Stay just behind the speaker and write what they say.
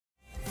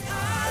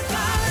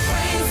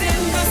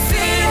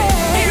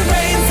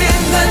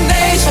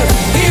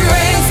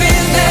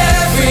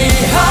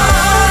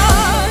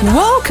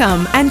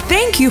Welcome and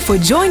thank you for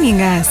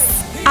joining us.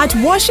 At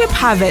Worship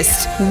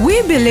Harvest,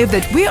 we believe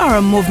that we are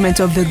a movement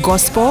of the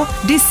gospel,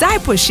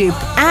 discipleship,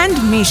 and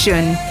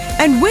mission.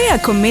 And we are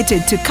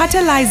committed to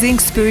catalyzing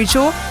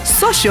spiritual,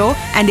 social,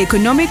 and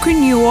economic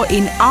renewal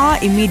in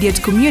our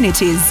immediate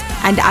communities,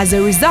 and as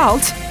a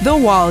result, the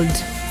world.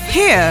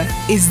 Here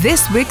is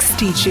this week's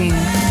teaching.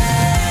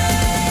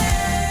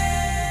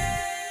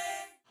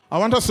 I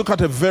want us to look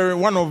at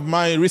one of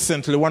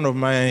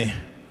my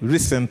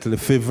recently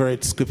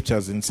favorite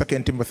scriptures in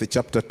 2 Timothy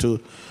chapter 2,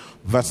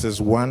 verses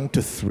 1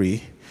 to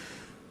 3.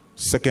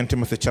 2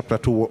 Timothy chapter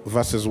 2,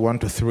 verses 1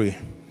 to 3.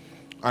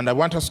 And I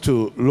want us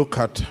to look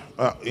at,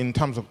 in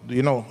terms of,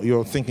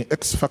 you're thinking,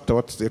 X factor,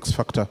 what's the X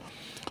factor?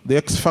 The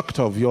X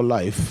factor of your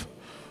life,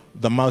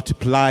 the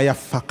multiplier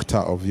factor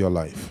of your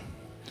life.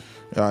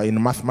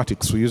 In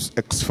mathematics, we use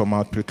X for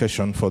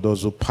multiplication for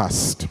those who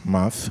passed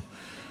math.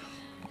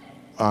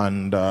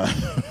 And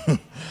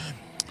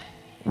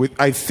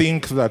I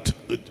think that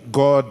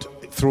God,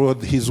 through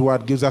His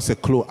Word, gives us a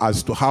clue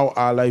as to how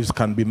our lives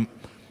can be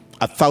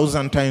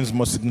 1,000 times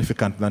more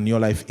significant than your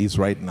life is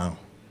right now.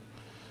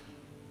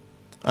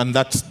 And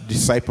that's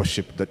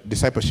discipleship. That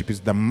discipleship is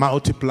the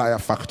multiplier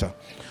factor.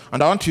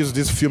 And I want to use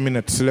these few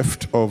minutes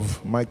left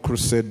of my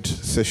crusade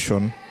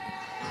session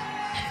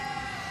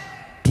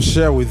to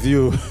share with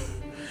you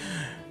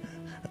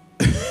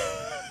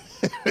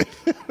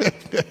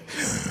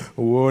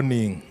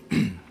warning.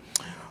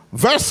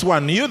 Verse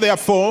 1, you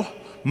therefore,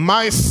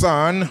 my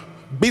son,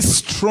 be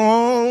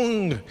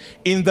strong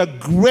in the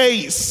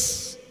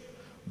grace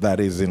that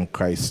is in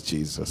Christ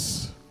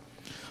Jesus.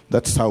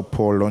 That's how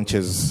Paul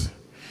launches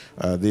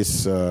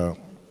this, what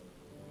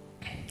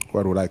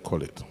would I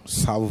call it?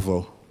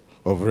 Salvo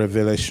of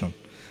revelation.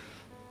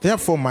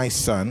 Therefore, my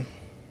son,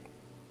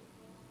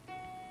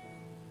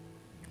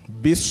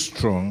 be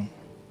strong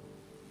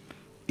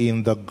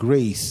in the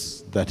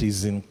grace that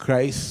is in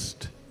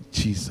Christ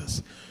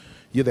Jesus.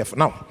 You therefore.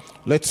 Now,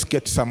 let's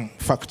get some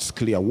facts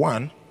clear.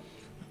 One,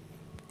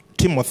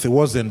 Timothy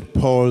wasn't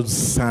Paul's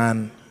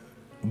son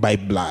by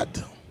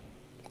blood.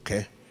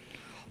 Okay?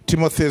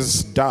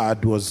 Timothy's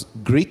dad was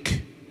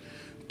Greek.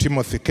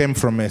 Timothy came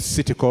from a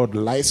city called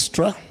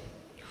Lystra.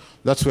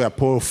 That's where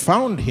Paul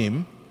found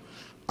him.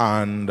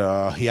 And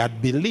he had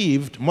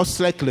believed, most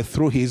likely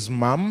through his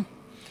mom,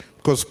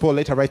 because Paul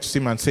later writes to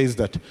him and says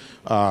that,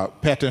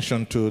 pay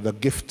attention to the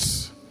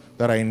gifts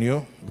that I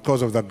knew,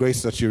 because of the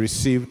grace that you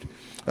received,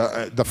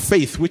 the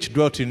faith which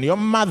dwelt in your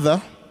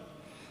mother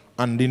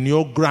and in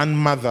your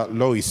grandmother,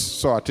 Lois.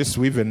 So at least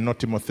we even know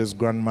Timothy's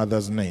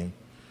grandmother's name.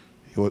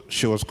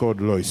 She was called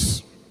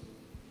Lois.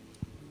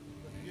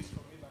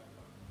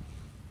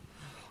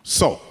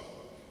 So,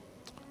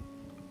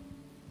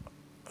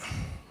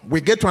 we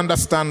get to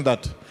understand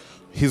that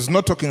he's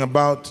not talking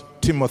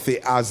about Timothy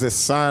as a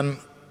son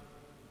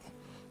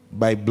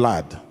by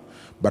blood,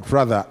 but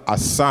rather a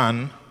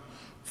son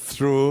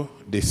through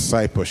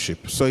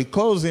discipleship. So he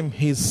calls him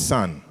his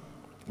son.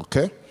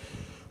 Okay?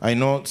 I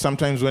know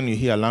sometimes when you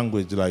hear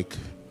language like,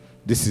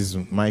 this is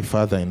my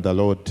father in the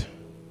Lord,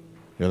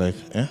 you're like,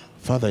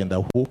 father in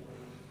the who?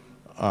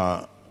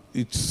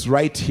 It's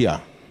right here.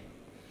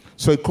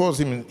 So he calls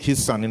him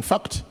his son. In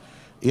fact,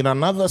 in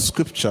another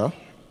scripture,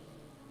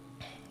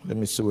 let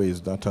me see where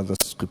is that other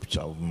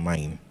scripture of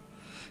mine.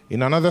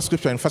 In another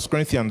scripture in 1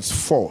 Corinthians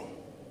 4,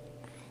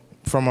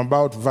 from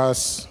about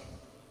verse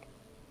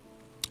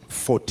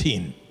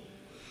 14.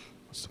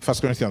 1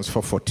 Corinthians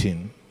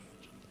 4:14.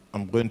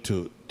 I'm going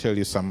to tell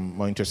you some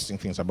more interesting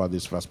things about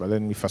this verse, but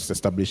let me first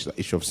establish the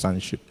issue of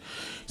sonship.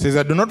 It says,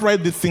 I do not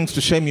write these things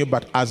to shame you,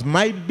 but as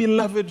my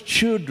beloved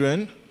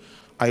children,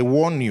 I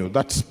warn you.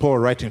 That's Paul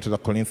writing to the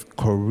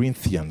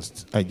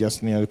Corinthians. I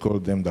just nearly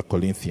called them the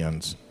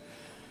Corinthians.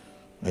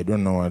 I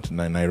don't know what the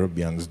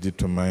Nairobians did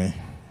to my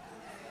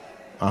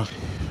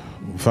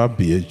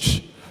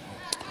verbiage.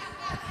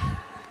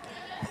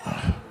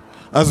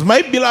 As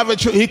my beloved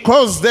children, he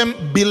calls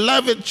them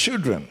beloved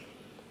children.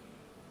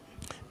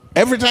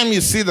 Every time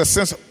you see the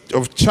sense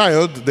of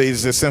child, there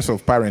is a sense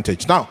of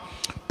parentage. Now,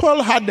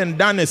 Paul hadn't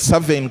done a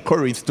survey in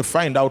Corinth to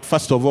find out,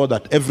 first of all,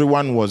 that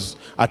everyone was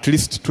at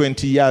least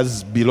 20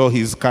 years below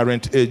his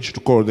current age to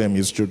call them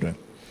his children.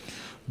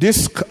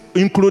 This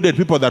included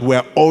people that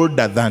were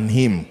older than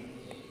him.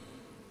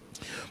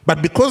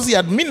 But because he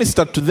had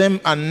ministered to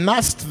them and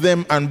nursed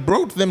them and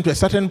brought them to a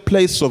certain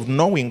place of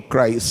knowing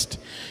Christ,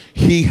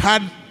 he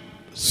had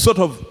sort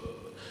of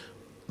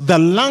the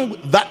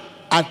language that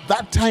at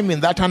that time,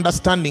 in that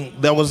understanding,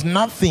 there was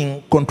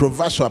nothing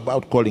controversial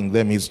about calling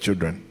them his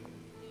children.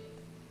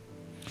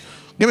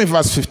 Give me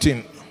verse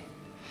 15.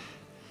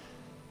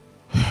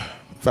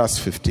 Verse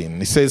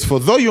 15. It says, for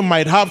though you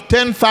might have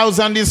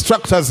 10,000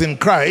 instructors in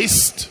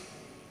Christ,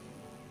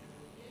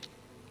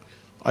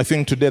 I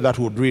think today that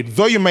would read,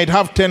 though you might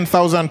have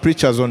 10,000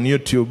 preachers on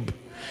YouTube,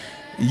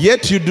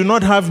 yet you do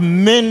not have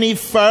many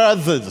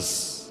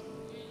fathers.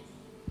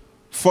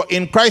 For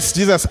in Christ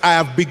Jesus I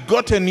have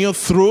begotten you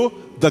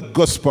through the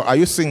gospel. Are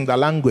you seeing the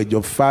language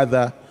of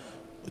father,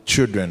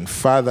 children,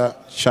 father,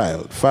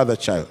 child, father,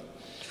 child?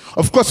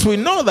 Of course, we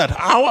know that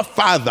our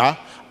Father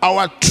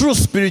our true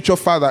spiritual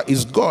father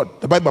is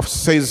God. The Bible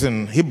says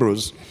in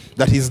Hebrews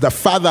that he's the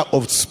father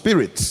of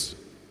spirits.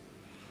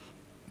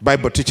 The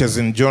Bible teaches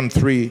in John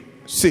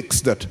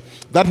 3:6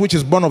 that which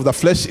is born of the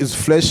flesh is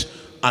flesh,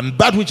 and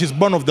that which is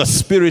born of the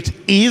spirit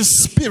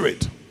is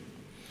spirit.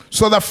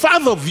 So the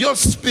father of your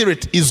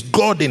spirit is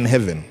God in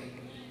heaven.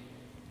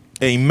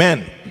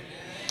 Amen.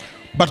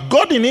 But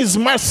God in his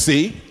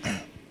mercy,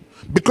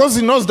 because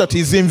he knows that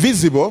he's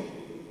invisible,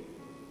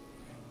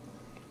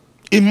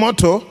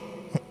 immortal,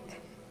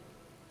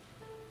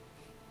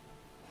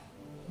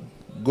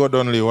 God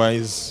only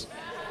wise,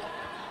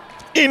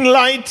 in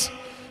light,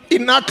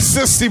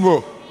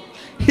 inaccessible,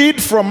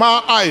 hid from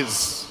our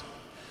eyes,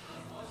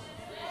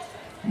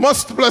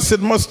 most blessed,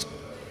 most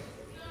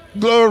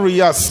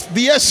glorious,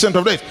 the ancient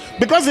of days,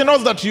 because he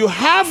knows that you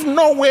have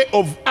no way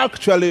of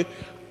actually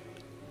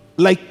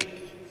like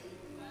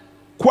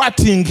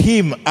quoting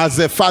him as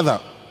a father.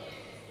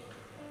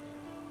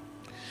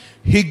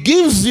 He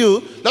gives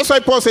you, that's why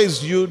Paul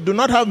says you do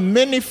not have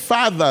many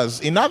fathers.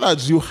 In other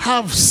words, you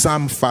have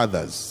some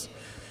fathers.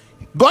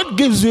 God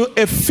gives you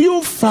a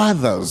few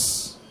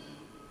fathers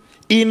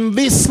in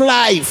this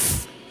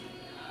life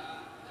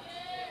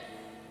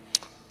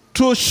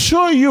to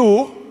show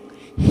you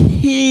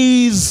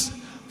his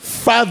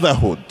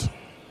fatherhood.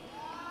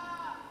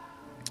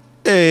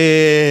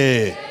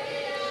 I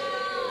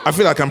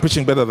feel like I'm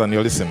preaching better than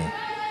you're listening.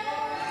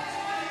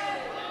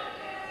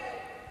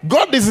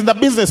 God is in the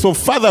business of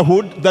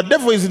fatherhood. The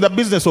devil is in the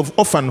business of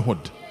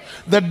orphanhood.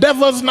 The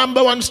devil's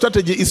number one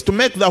strategy is to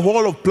make the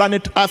whole of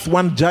planet Earth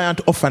one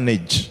giant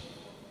orphanage.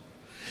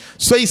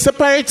 So he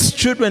separates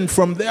children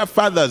from their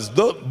fathers,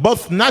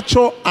 both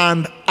natural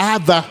and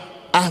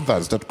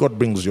others that God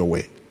brings your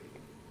way.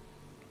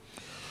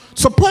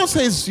 So Paul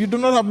says, you do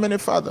not have many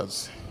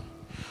fathers.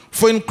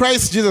 For in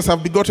Christ Jesus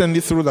have begotten thee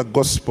through the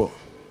gospel.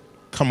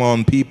 Come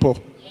on,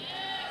 people.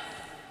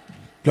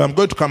 Now, I'm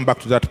going to come back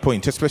to that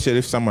point, especially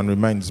if someone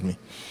reminds me.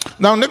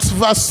 Now, next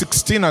verse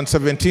 16 and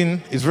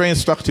 17 is very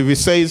instructive. He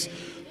says,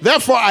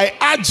 therefore I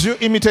urge you,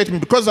 imitate me.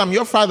 Because I'm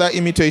your father,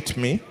 imitate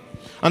me.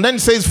 And then it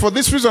says, for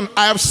this reason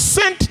I have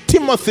sent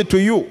Timothy to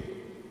you,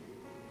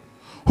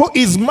 who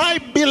is my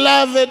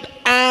beloved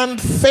and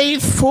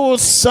faithful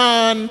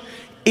son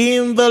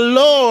in the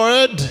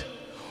Lord,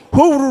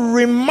 who will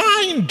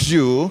remind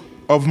you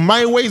of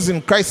my ways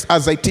in Christ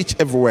as I teach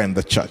everywhere in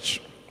the church.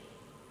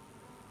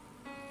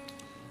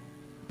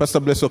 Pastor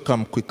Bless will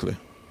come quickly.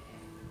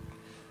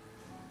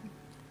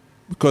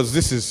 Because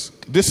this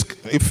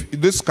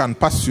can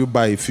pass you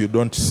by if you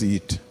don't see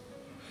it.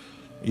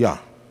 Yeah.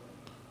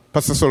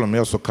 Pastor Solomon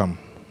also come.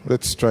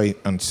 Let's try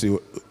and see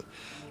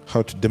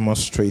how to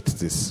demonstrate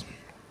this.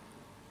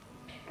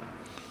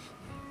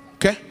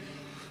 Okay?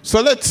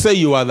 So let's say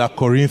you are the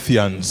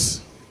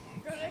Corinthians.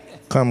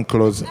 Come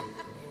closer.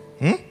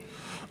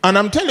 And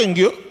I'm telling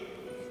you,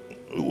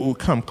 we'll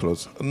come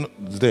close. No,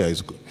 there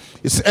is good.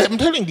 I'm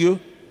telling you,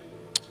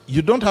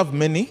 you don't have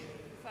many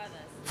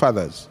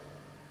fathers.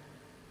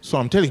 So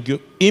I'm telling you,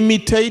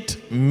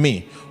 imitate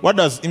me. What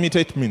does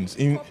imitate means?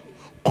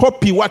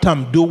 Copy what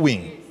I'm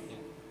doing.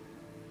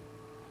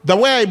 The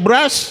way I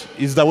brush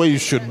is the way you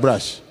should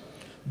brush.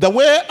 The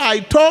way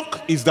I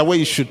talk is the way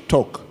you should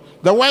talk.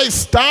 The way I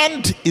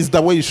stand is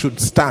the way you should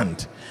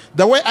stand.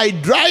 The way I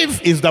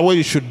drive is the way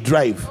you should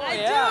drive.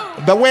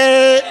 The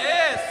way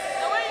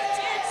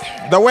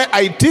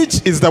I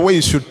teach is the way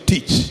you should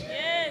teach.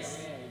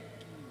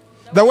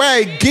 The way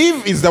I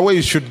give is the way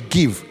you should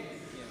give.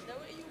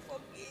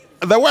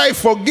 The way I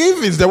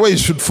forgive is the way you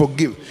should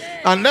forgive.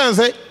 And then I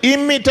say,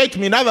 imitate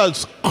me. In other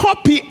words,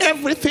 copy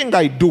everything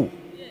I do.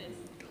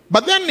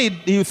 But then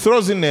he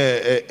throws in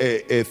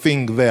a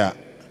thing there.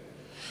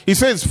 He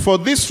says, for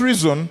this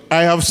reason,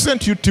 I have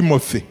sent you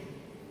Timothy,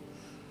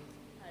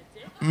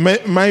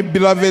 my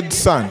beloved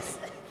son.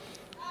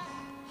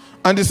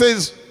 And he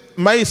says,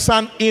 my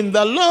son in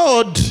the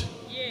Lord.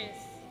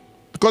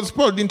 Because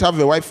Paul didn't have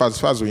a wife as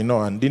far as we know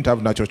and didn't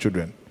have natural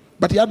children.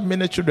 But he had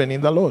many children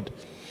in the Lord.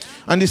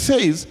 And he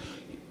says,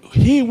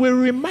 he will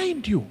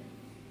remind you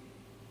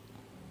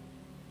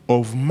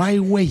of my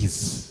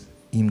ways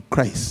in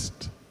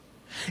Christ.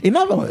 In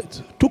other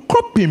words, to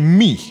copy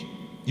me,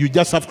 you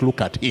just have to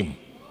look at him.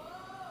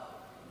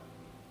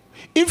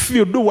 If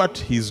you do what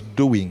he's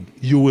doing,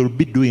 you will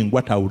be doing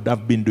what I would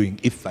have been doing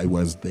if I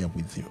was there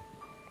with you.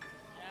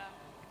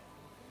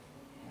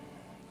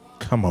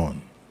 Come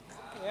on.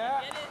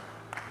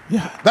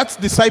 Yeah, that's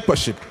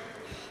discipleship.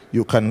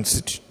 You can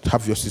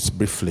have your seats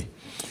briefly.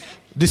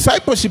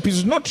 Discipleship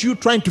is not you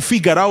trying to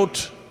figure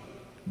out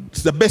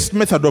the best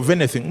method of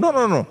anything.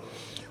 No.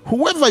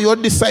 Whoever your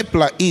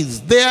discipler is,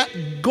 they're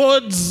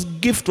God's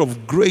gift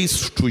of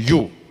grace to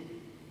you.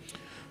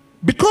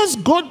 Because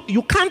God,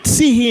 you can't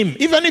see him.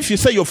 Even if you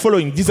say you're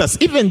following Jesus,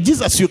 even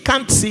Jesus, you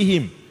can't see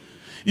him.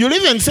 You'll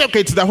even say,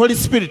 okay, it's the Holy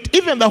Spirit.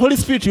 Even the Holy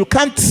Spirit, you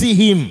can't see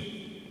him.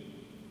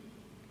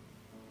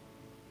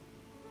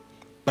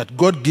 But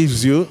God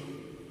gives you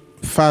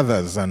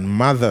fathers and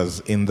mothers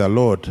in the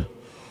Lord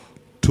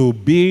to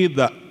be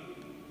the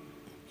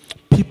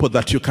people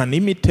that you can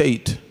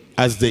imitate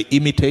as they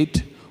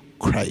imitate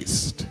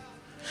Christ.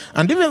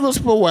 And even those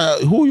people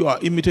who you are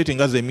imitating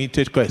as they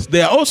imitate Christ,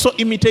 they are also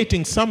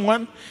imitating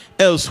someone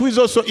else who is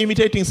also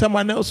imitating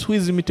someone else who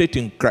is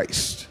imitating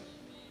Christ.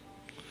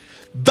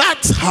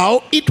 That's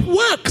how it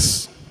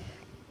works.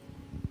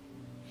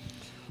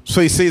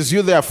 So he says,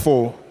 you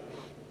therefore,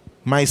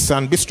 my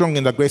son, be strong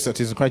in the grace that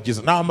is in Christ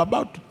Jesus. Now I'm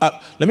about,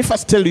 let me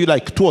first tell you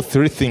like 2 or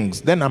 3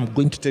 things. Then I'm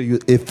going to tell you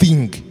a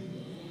thing.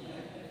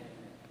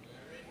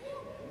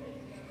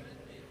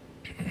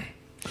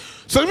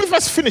 So let me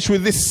first finish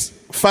with this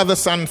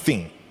father-son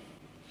thing,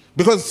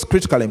 because it's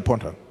critically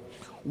important.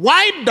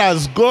 Why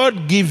does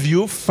God give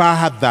you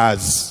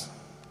fathers,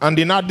 and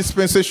in our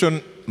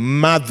dispensation,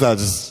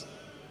 mothers?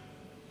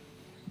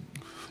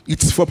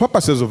 It's for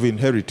purposes of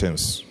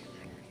inheritance.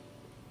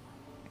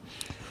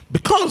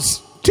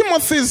 Because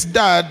Timothy's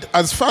dad,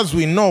 as far as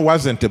we know,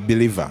 wasn't a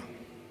believer.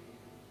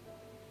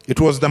 It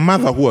was the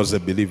mother who was a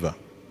believer.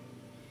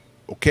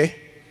 Okay?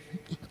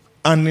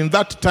 And in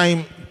that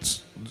time,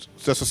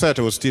 the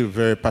society was still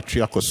very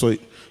patriarchal, so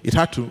it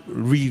had to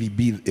really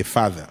be a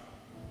father.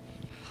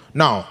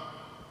 Now,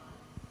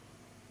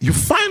 you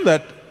find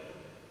that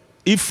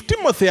if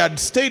Timothy had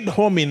stayed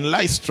home in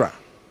Lystra,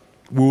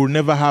 we would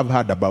never have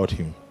heard about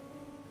him.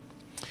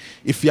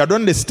 If he had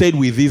only stayed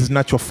with his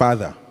natural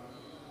father,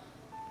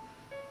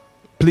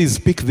 please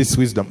pick this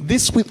wisdom.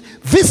 This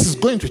is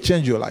going to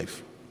change your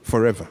life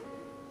forever.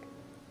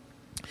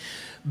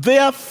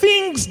 There are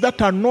things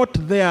that are not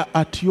there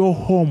at your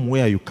home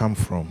where you come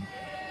from.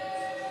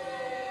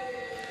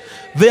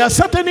 There are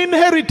certain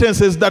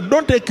inheritances that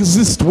don't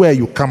exist where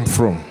you come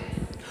from.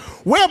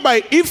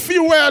 Whereby if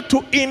you were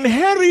to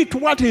inherit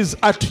what is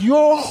at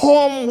your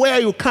home where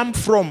you come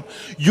from,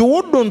 you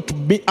wouldn't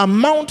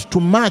amount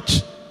to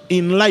much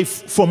in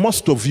life for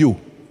most of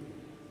you.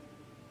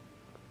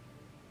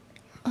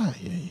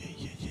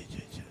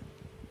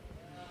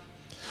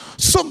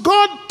 So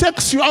God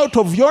takes you out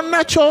of your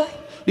natural.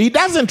 He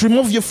doesn't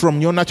remove you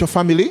from your natural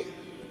family.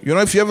 You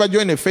know, if you ever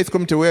join a faith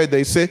community where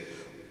they say,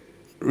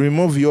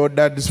 remove your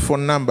dad's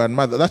phone number and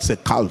mother, that's a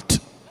cult.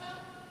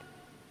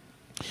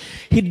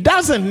 He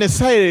doesn't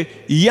necessarily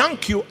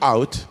yank you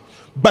out,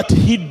 but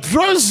he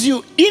draws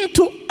you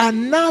into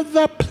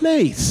another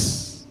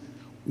place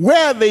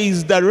where there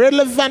is the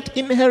relevant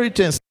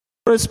inheritance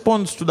that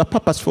corresponds to the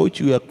purpose for which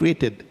you were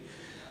created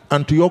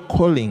and to your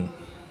calling.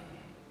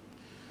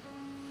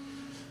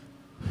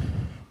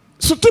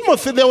 So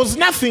Timothy, there was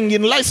nothing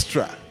in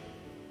Lystra.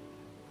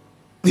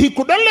 He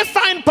could only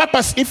find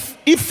purpose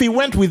if he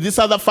went with this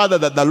other father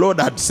that the Lord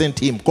had sent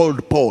him,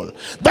 called Paul.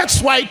 That's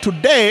why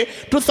today,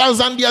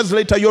 2,000 years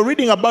later, you're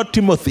reading about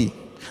Timothy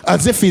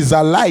as if he's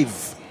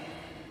alive.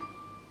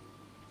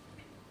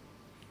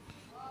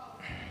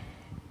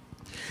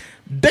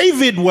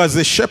 David was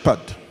a shepherd.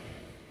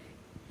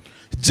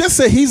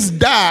 Jesse, his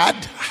dad,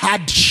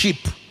 had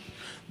sheep.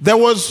 There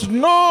was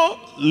no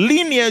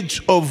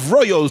lineage of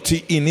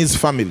royalty in his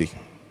family.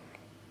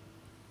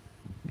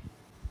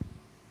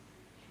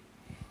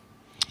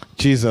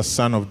 Jesus,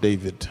 son of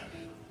David,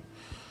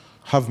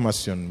 have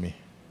mercy on me.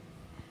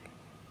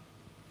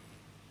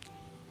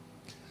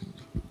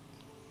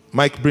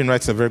 Mike Breen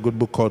writes a very good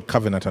book called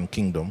Covenant and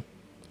Kingdom,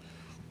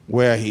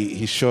 where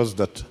he shows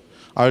that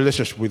our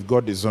relationship with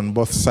God is on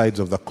both sides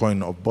of the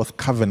coin of both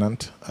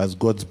covenant as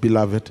God's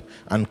beloved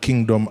and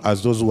kingdom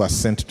as those who are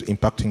sent to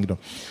impact kingdom.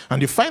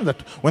 And you find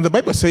that when the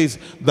Bible says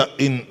that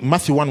in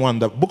Matthew 1:1,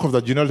 the book of the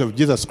genealogy of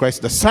Jesus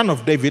Christ, the son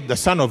of David, the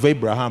son of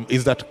Abraham,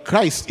 is that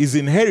Christ is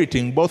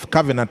inheriting both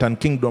covenant and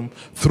kingdom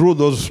through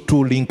those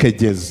two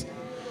linkages.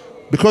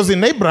 Because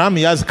in Abraham,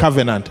 he has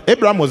covenant.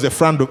 Abraham was a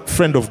friend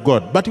of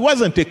God, but he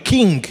wasn't a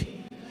king.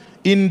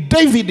 In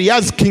David, he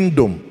has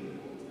kingdom.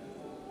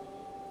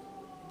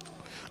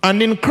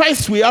 And in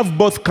Christ, we have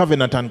both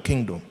covenant and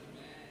kingdom.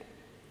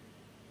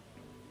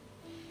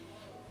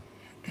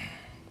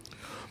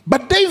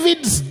 But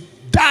David's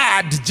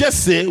dad,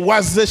 Jesse,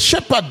 was a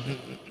shepherd.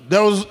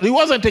 He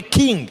wasn't a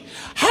king.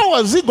 How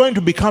was he going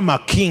to become a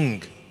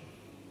king?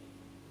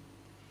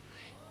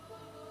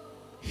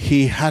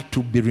 He had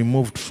to be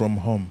removed from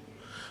home.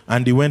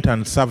 And he went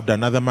and served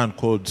another man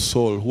called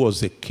Saul, who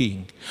was a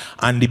king.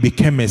 And he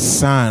became a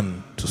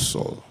son to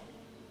Saul.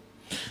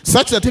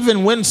 Such that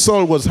even when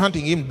Saul was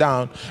hunting him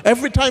down,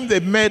 every time they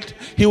met,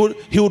 he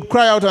would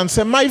cry out and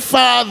say, "My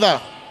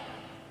father,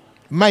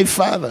 my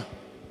father."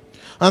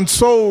 And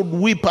Saul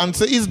would weep and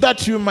say, "Is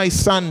that you, my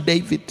son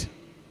David?"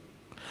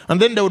 And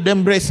then they would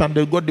embrace and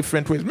they would go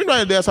different ways.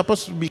 Meanwhile, they are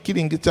supposed to be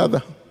killing each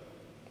other.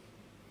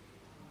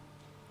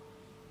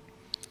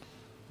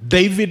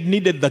 David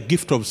needed the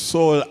gift of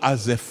Saul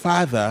as a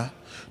father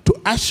to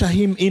usher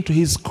him into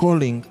his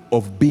calling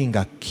of being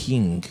a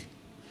king.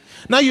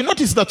 Now you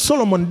notice that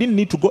Solomon didn't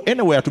need to go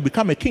anywhere to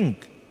become a king.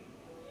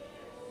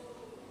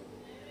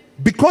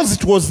 Because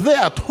it was there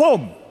at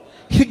home.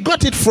 He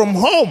got it from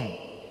home.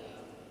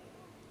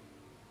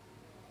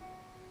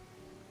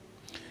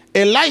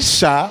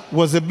 Elisha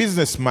was a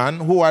businessman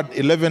who had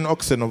 11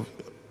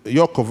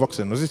 yoke of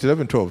oxen. Was it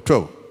 11, 12?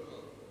 12.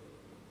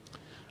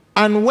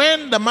 And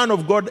when the man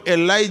of God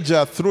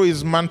Elijah threw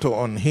his mantle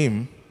on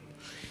him,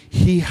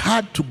 he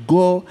had to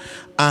go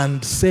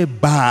and say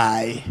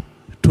bye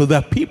to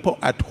the people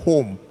at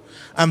home.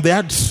 And they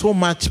had so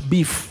much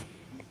beef.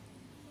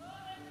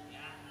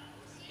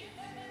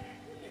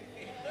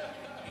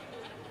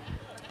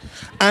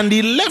 And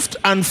he left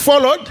and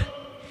followed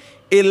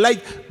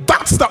Elijah.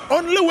 That's the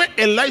only way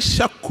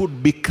Elisha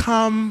could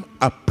become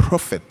a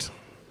prophet.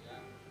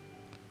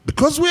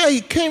 Because where he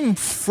came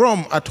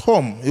from at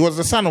home, he was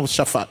the son of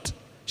Shaphat.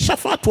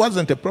 Shaphat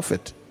wasn't a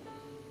prophet.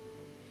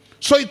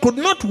 So he could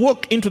not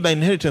walk into the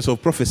inheritance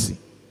of prophecy.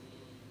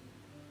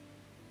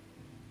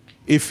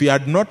 If he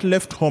had not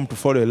left home to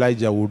follow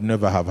Elijah, we would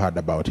never have heard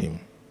about him.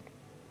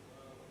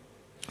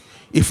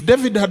 If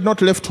David had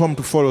not left home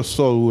to follow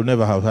Saul, we would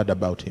never have heard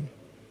about him.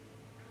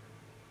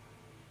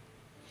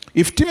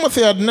 If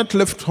Timothy had not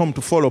left home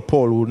to follow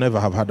Paul, we would never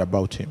have heard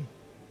about him.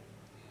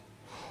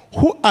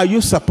 Who are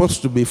you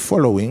supposed to be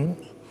following,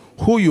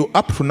 who you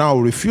up to now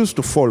refuse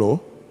to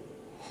follow,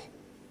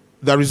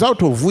 the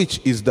result of which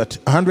is that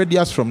 100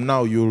 years from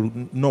now,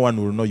 no one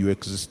will know you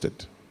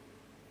existed?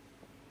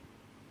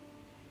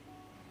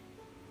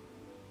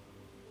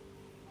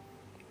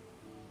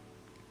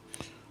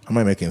 Am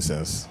I making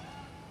sense?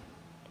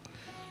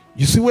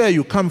 You see, where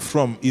you come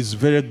from is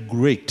very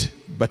great,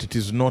 but it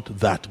is not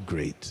that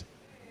great.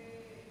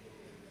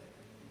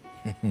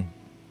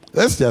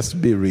 Let's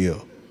just be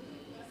real.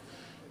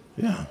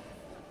 Yeah.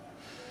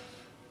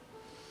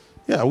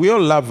 Yeah, we all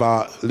love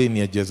our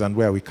lineages and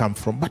where we come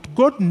from, but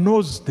God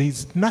knows there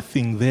is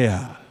nothing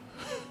there.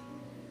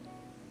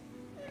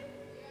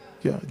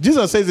 Yeah.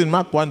 Jesus says in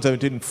Mark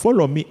 1:17,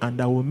 follow me and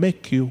I will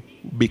make you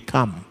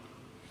become.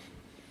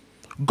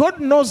 God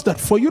knows that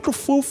for you to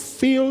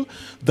fulfill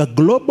the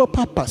global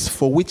purpose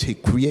for which he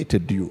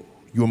created you,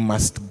 you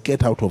must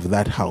get out of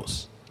that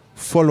house.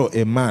 Follow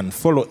a man,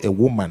 follow a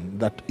woman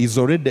that is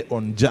already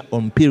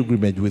on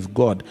pilgrimage with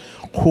God,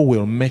 who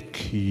will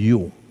make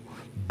you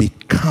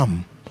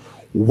become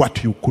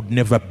what you could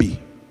never be.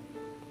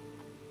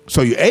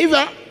 So you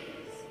either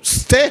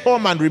stay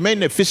home and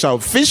remain a fisher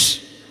of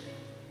fish,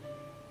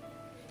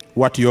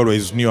 what you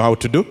always knew how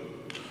to do,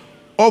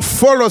 or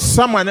follow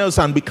someone else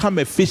and become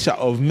a fisher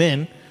of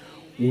men,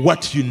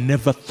 what you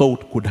never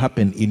thought could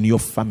happen in your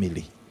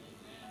family.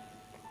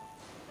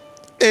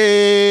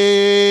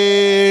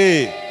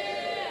 Hey.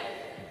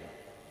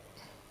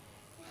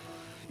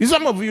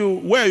 Some of you,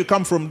 where you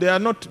come from, there are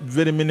not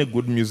very many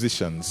good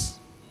musicians.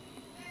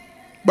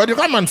 But you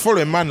come and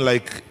follow a man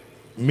like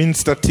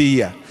Minster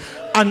Tia,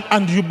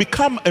 and you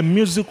become a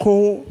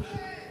musical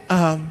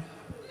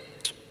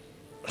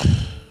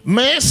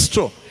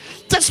maestro.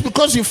 Just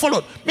because you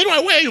followed.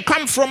 Meanwhile, where you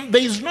come from,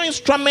 there is no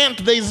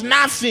instrument, there is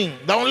nothing.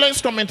 The only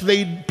instrument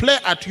they play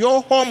at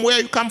your home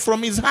where you come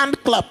from is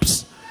hand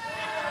claps.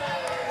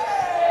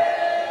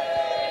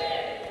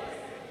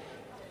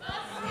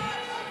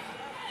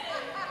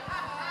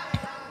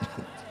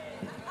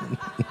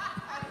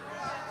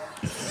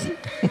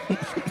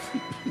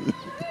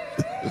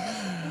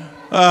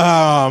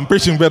 I'm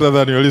preaching better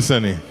than you're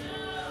listening.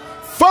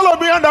 Follow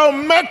me and I'll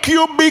make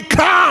you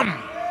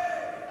become.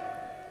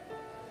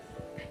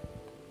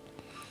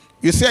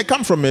 You see, I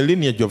come from a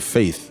lineage of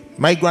faith.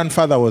 My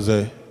grandfather was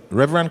a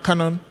Reverend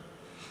Canon.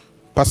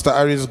 Pastor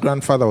Ari's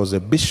grandfather was a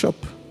bishop.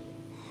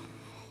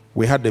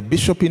 We had a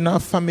bishop in our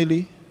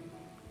family.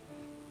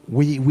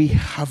 We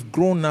have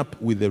grown up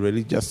with a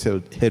religious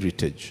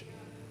heritage.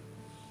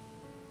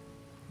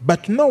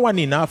 But no one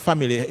in our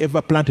family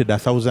ever planted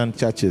 1,000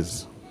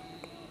 churches.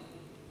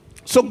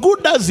 So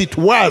good as it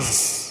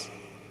was,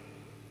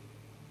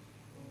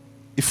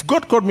 if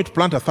God called me to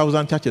plant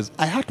 1,000 churches,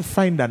 I had to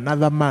find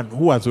another man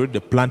who has already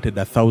planted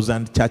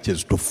 1,000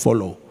 churches to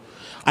follow.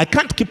 I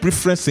can't keep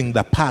referencing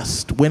the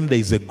past when there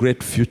is a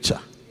great future.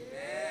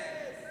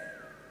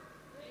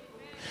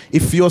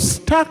 If you're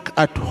stuck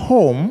at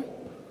home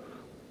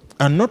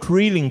and not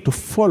willing to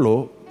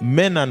follow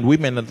men and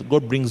women that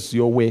God brings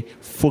your way,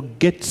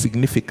 forget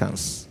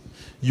significance.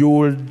 You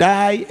will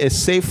die a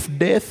safe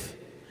death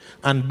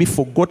and be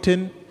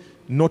forgotten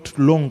not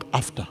long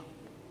after.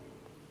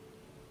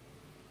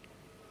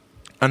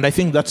 And I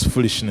think that's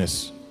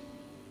foolishness.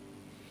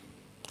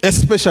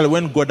 Especially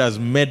when God has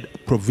made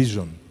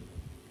provision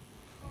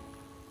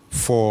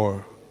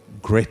for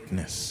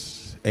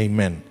greatness.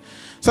 Amen.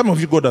 Some of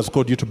you, God has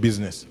called you to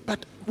business.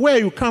 But where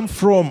you come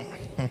from,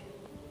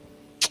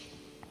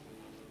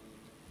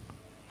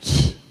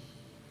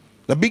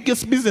 the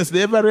biggest business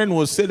they ever ran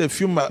was sell a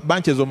few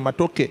bunches of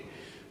matoke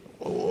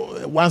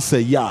once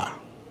a year.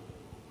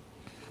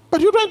 But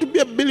you're trying to be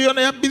a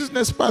billionaire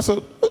business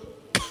person.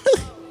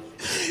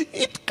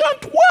 It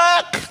can't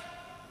work.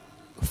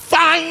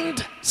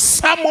 Find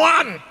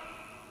someone.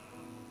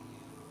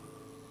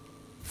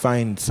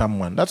 Find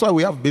someone. That's why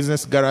we have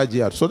Business Garage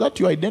here, so that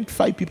you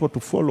identify people to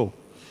follow.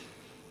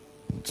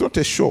 It's not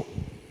a show.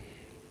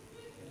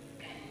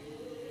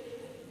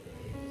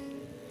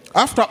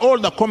 After all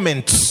the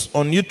comments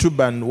on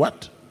YouTube and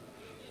what?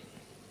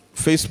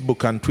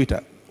 Facebook and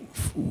Twitter,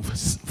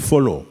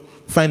 follow.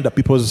 Find the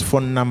people's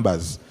phone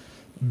numbers.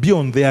 Be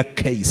on their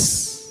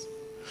case.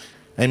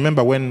 I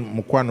remember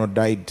when Mukwano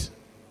died,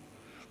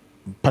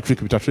 Patrick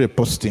Bitatore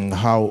posting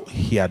how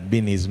he had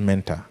been his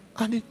mentor.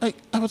 And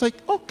I was like,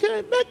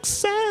 okay, makes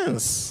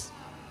sense.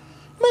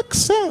 Makes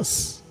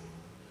sense.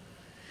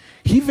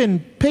 He even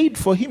paid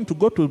for him to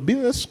go to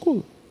business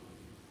school.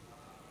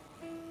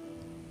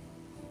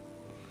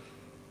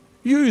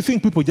 You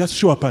think people just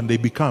show up and they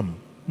become?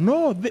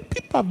 No,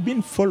 people have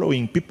been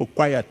following people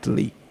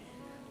quietly.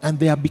 And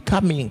they are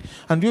becoming.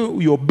 And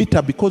you're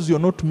bitter because you're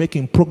not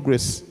making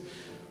progress.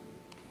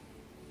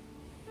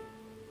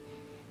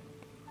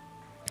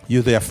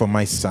 You there for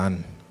my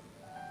son.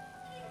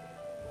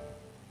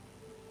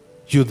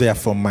 You there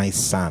for my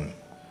son.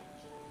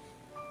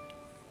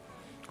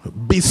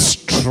 Be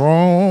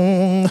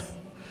strong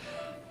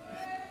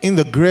in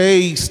the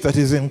grace that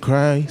is in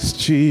Christ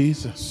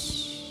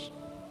Jesus.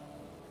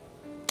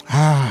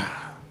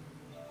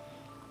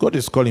 God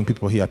is calling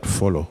people here to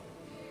follow.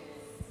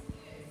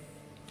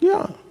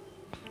 Yeah.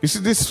 You see,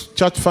 this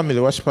church family,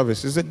 Worship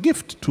Harvest, is a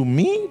gift to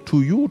me,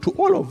 to you, to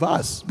all of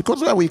us.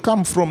 Because where we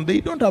come from,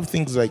 they don't have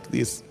things like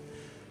this.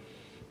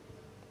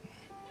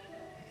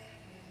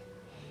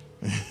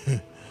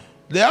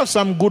 They have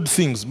some good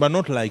things, but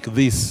not like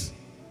this.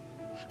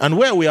 And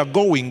where we are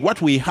going,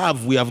 what we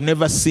have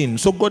never seen.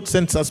 So God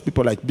sends us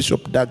people like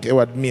Bishop Doug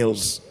Edward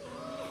Mills,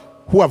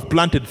 who have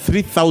planted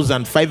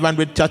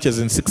 3,500 churches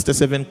in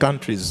 67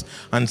 countries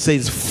and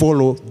says,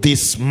 follow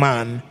this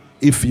man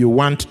if you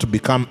want to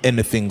become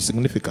anything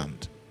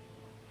significant.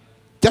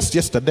 Just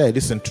yesterday, I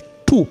listened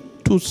to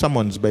two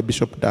sermons by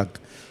Bishop Doug,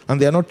 and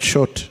they are not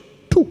short.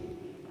 2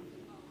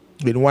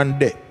 in one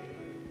day.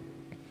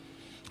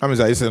 I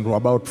listened to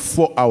about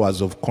 4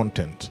 hours of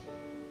content.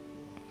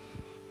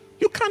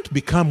 You can't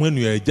become when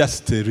you are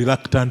just a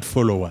reluctant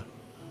follower.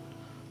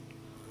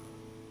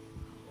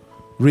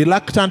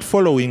 Reluctant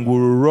following will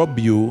rob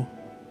you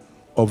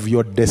of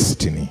your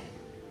destiny.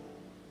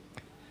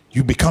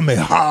 You become a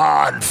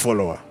hard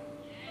follower.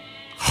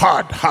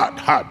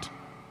 Hard.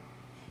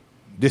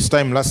 This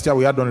time last year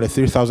we had only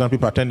 3,000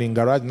 people attending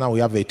Garage. Now we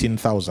have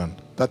 18,000.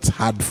 That's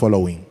hard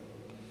following.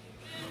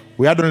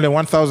 We had only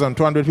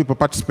 1,200 people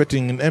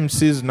participating in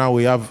MCs. Now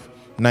we have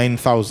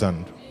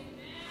 9,000.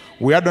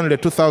 We had only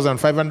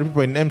 2,500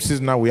 people in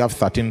MCs. Now we have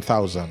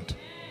 13,000.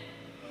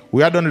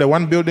 We had only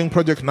 1 building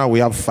project. Now we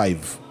have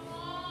 5.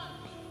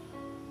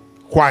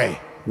 Why?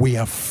 We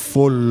are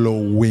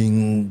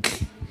following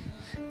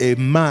a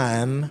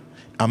man,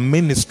 a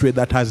ministry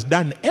that has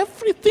done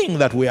everything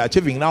that we are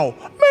achieving now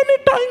many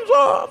times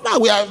over. Now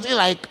we are still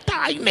like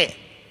tiny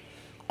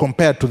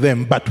compared to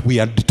them, but we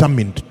are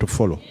determined to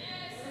follow.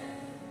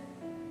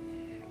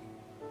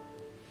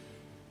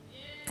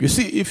 You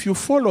see, if you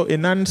follow a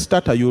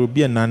non-starter, you will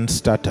be a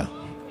non-starter.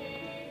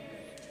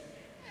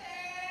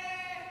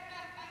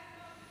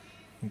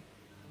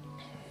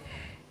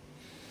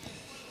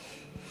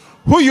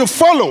 Who you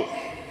follow,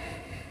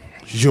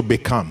 you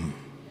become.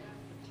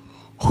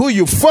 Who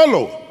you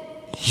follow,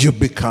 you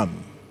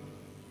become.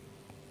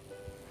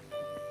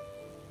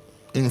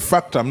 In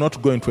fact, I'm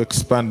not going to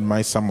expand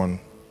my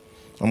sermon.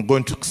 I'm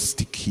going to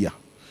stick here.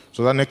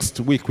 So that next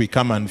week we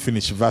come and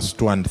finish verse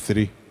 2 and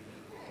 3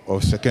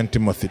 of 2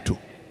 Timothy 2.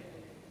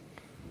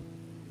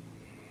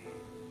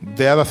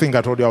 The other thing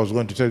I told you I was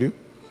going to tell you,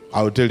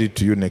 I'll tell it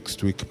to you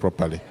next week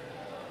properly.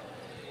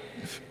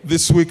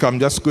 This week I'm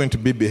just going to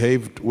be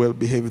well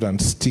behaved and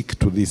stick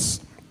to this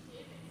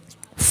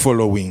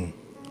following.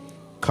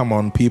 Come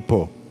on,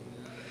 people.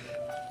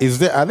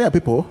 Are there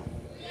people?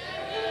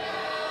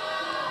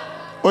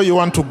 Or you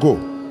want to go?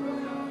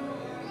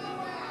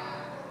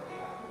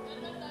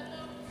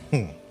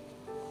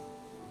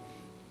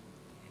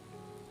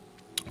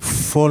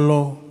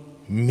 Follow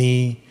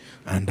me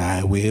and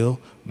I will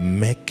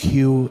make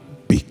you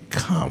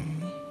become.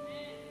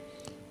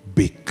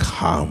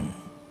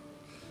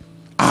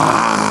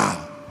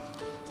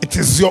 It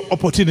is your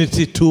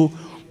opportunity to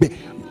be.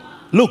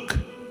 Look,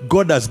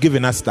 God has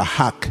given us the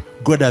hack.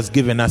 God has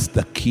given us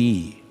the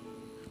key.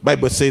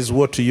 Bible says,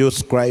 woe to you,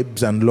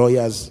 scribes and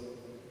lawyers.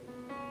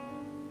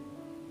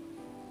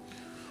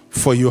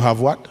 For you have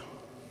what?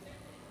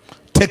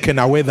 Taken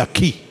away the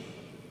key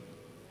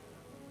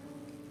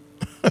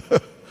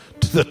to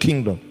the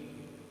kingdom.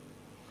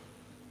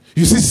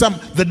 You see,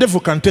 the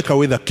devil can take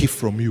away the key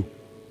from you.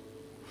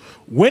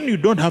 When you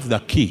don't have the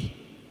key,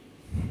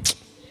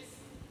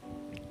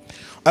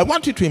 I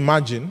want you to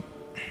imagine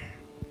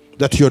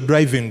that you're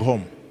driving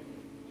home.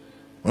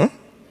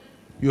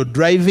 You're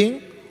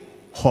driving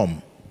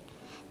home.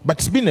 But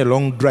it's been a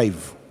long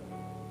drive.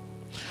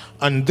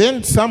 And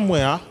then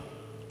somewhere,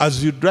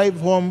 as you drive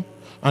home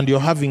and you're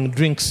having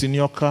drinks in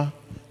your car,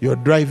 you're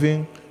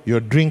driving, you're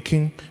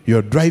drinking,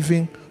 you're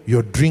driving,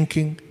 you're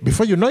drinking.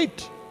 Before you know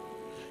it,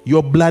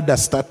 your bladder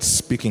starts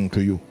speaking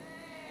to you,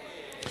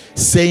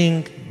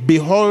 saying,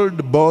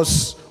 behold,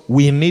 boss,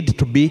 we need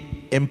to be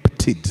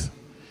emptied.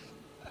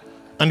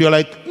 And you're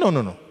like,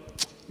 no.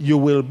 You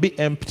will be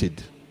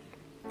emptied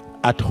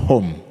at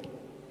home.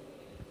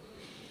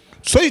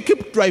 So you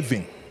keep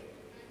driving.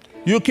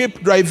 You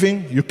keep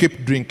driving, you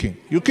keep drinking.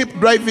 You keep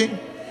driving.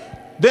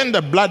 Then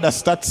the bladder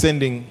starts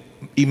sending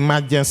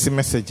emergency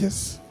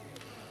messages.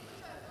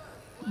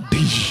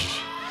 Dish.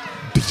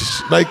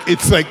 Like,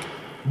 it's like,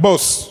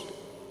 boss,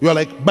 you're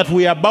like, but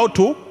we are about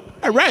to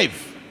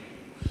arrive.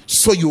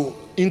 So you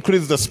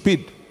increase the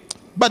speed.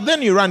 But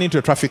then you run into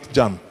a traffic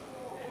jam.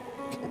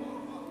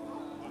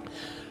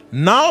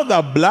 Now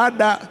the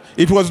bladder,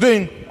 it was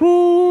doing,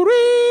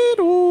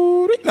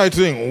 now it's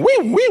doing,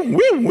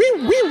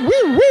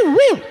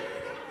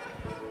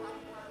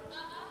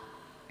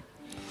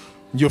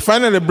 You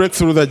finally break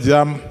through the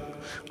jam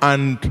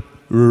and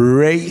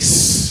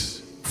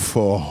race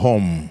for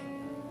home.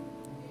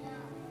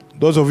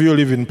 Those of you who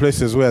live in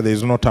places where there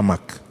is no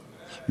tarmac,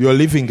 you're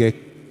leaving a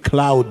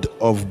cloud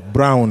of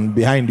brown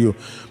behind you.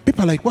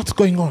 People are like, what's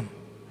going on?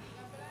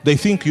 They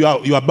think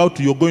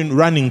you're going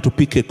running to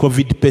pick a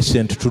COVID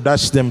patient to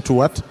dash them to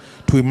what?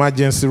 To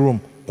emergency room.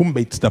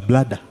 Kumbe, it's the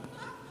bladder.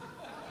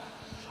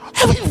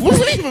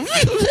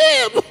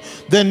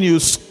 Then you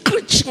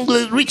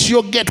screechingly reach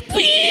your gate.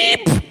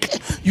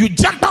 You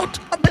jump out,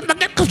 open the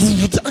gate.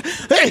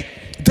 Hey,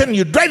 then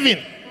you drive in.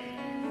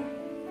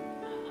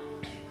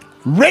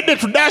 Ready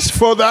to dash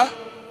for the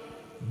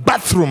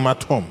bathroom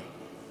at home.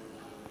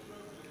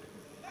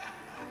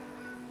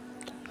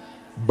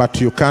 But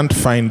you can't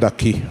find the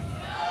key.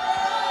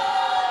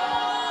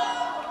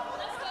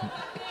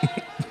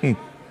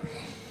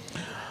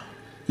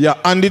 Yeah,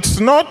 and it's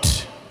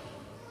not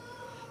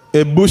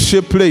a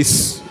bushy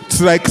place. It's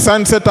like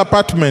Sunset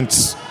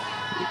Apartments.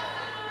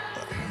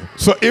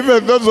 So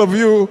even those of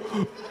you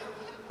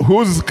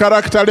whose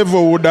character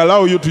level would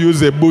allow you to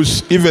use a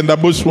bush, even the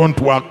bush won't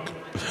work.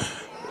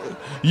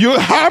 You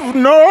have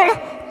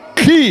no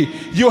key.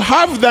 You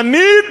have the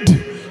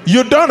need.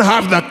 You don't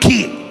have the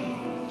key.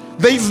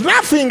 There is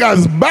nothing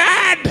as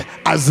bad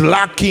as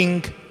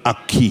lacking a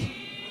key.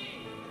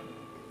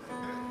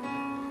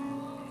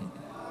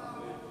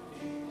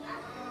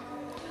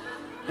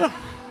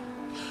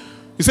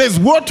 He says,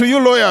 woe to you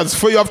lawyers,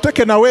 for you have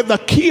taken away the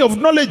key of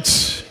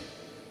knowledge.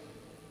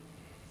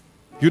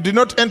 You did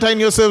not enter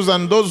in yourselves,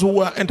 and those who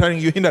were entering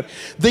you hindered.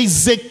 There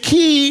is a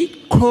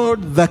key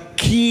called the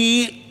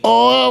key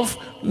of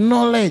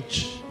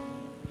knowledge.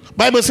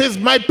 Bible says,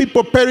 my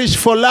people perish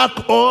for lack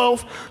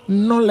of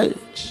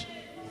knowledge.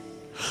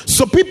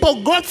 So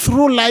people go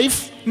through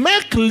life,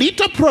 make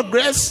little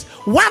progress,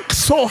 work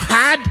so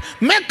hard,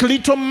 make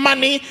little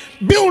money,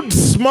 build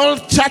small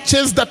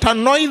churches that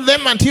annoy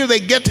them until they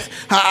get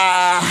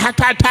heart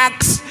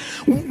attacks.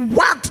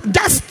 What?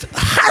 Just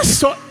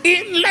hustle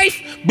in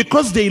life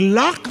because they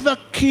lack the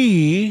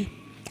key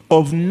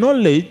of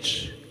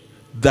knowledge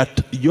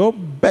that your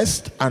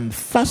best and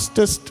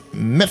fastest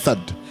method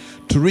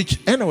to reach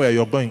anywhere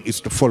you're going is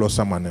to follow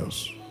someone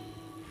else.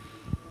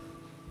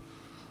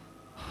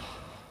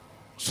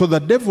 So the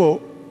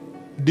devil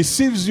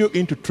deceives you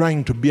into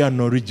trying to be an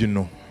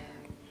original.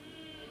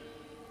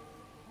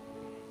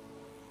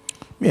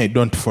 Me, I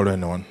don't follow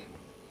anyone.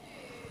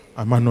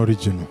 I'm an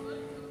original.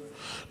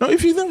 Now,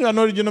 if you think you're an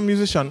original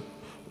musician,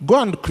 go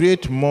and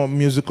create more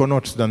musical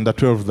notes than the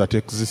 12 that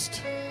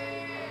exist.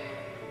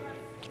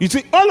 You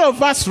see, all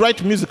of us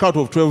write music out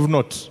of 12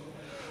 notes.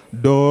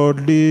 Do,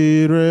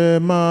 di, re,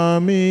 ma,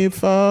 mi,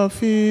 fa,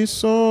 fi,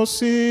 so,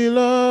 si,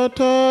 la,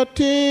 ta,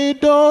 ti,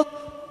 do.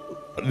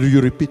 You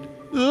repeat.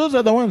 Those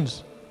are the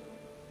ones.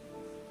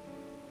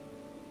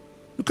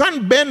 You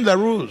can't bend the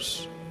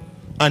rules.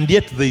 And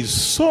yet there is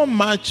so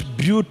much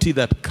beauty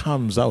that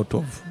comes out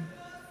of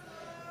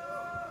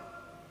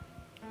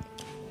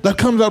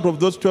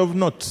those 12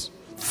 notes.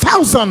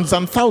 Thousands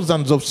and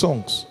thousands of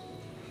songs.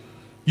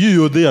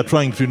 You're there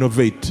trying to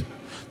innovate.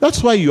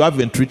 That's why you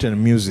haven't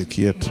written music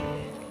yet.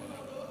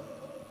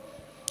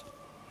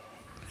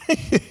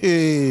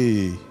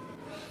 Hey.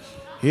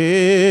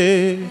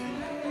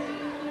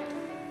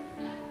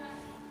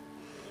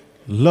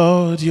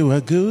 Lord, you are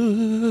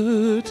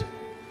good,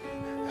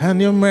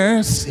 and your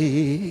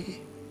mercy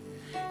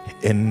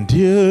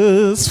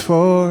endures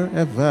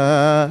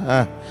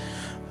forever.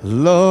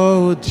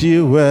 Lord,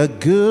 you are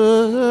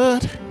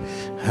good,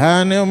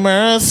 and your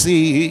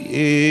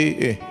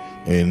mercy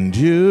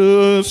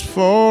endures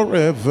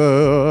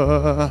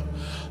forever.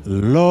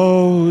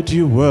 Lord,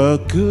 you are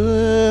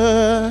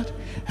good,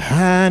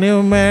 and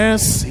your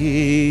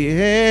mercy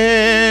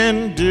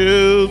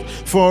endures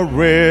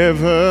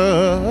forever.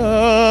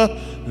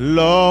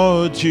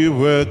 Lord, you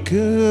were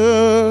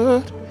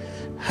good,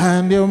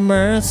 and your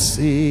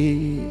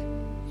mercy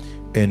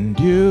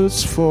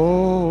endures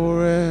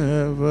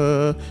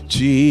forever.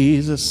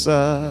 Jesus,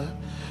 the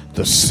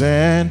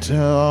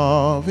center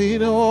of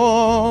it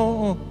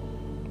all.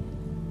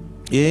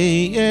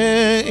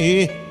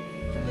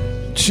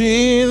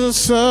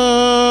 Jesus,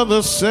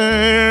 the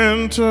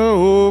center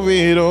of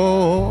it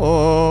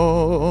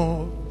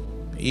all.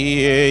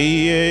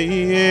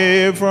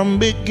 From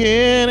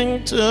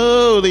beginning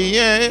to the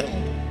end,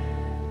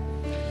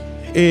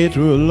 it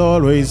will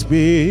always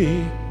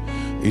be.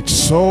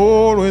 It's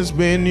always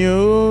been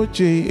you,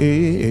 Jesus.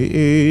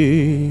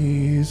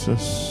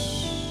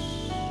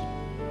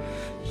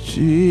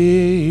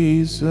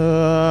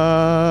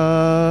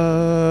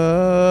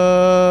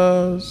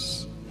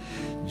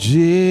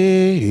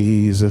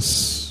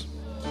 Jesus,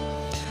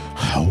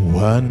 how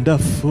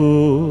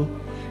wonderful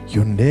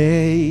your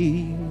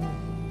name.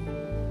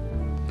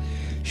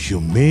 You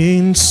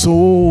mean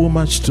so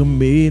much to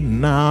me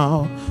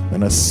now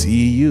when I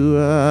see you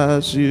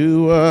as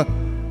you are.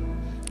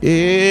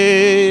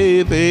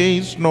 Hey,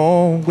 there's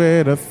no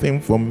greater thing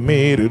for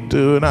me to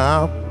do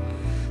now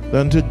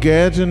than to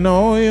get to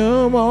know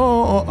you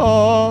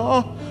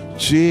more.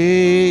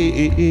 Jesus,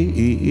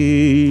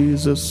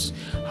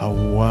 how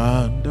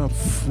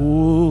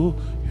wonderful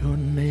your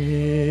name.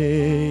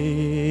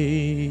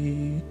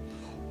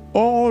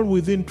 All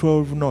within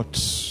 12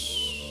 notes.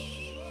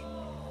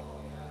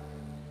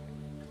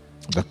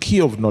 The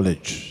key of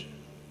knowledge.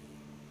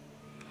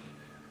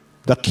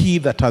 The key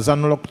that has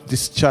unlocked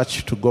this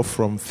church to go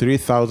from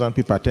 3,000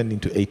 people attending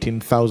to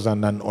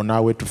 18,000 and on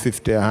our way to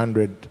 50,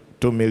 100,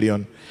 2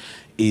 million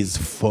is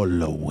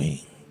following.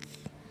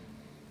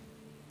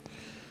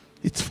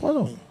 It's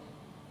following.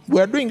 We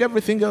are doing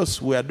everything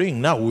else we are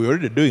doing now. We were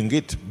already doing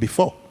it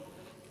before.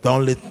 The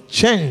only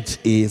change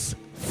is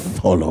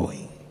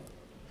following.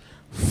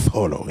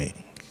 Following.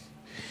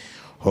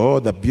 Oh,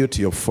 the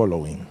beauty of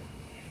following.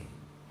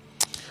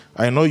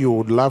 I know you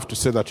would love to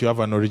say that you have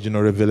an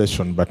original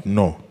revelation, but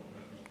no.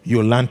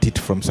 You learned it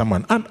from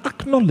someone. And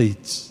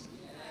acknowledge.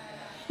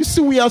 You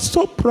see, we are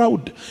so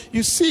proud.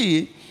 You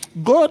see,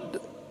 God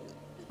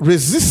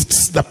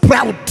resists the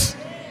proud,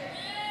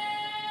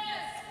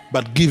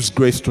 but gives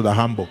grace to the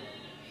humble.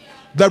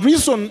 The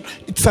reason,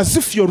 it's as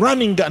if you're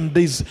running and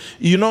there's,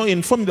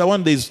 in Formula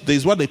 1,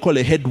 there's what they call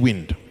a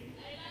headwind.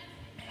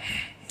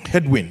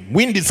 Headwind.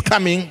 Wind is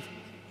coming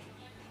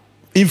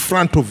in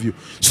front of you.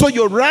 So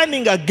you're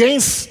running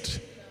against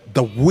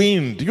the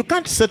wind. You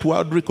can't set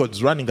world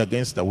records running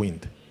against the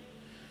wind.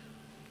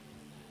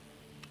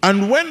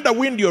 And when the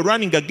wind you're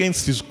running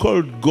against is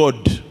called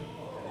God.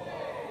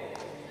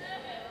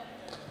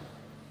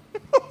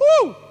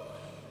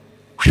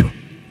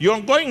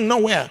 You're going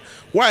nowhere.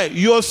 Why?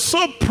 You're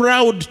so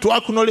proud to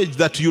acknowledge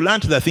that you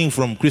learned the thing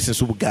from Chris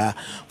Subuga,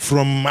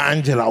 from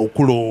Angela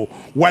Okulo.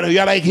 While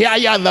you're like,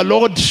 yeah, the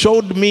Lord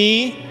showed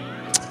me.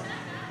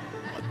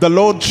 The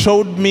Lord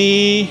showed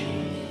me.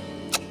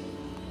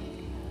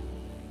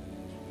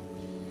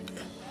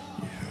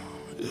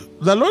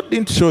 The Lord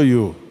didn't show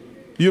you.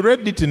 You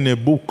read it in a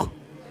book.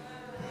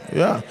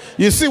 Yeah.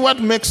 You see what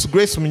makes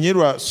Grace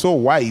Munyirwa so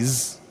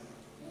wise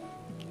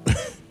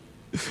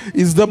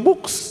is the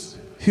books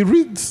he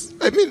reads.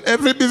 I mean,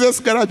 every business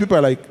garage, people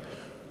are like,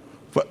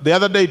 the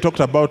other day he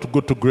talked about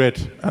Go to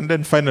Great. And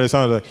then finally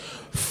someone was like,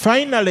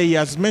 finally he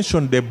has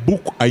mentioned the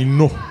book I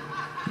know.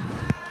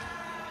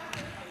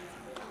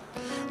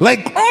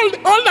 Like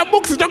all the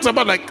books he talks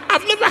about, like,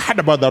 I've never heard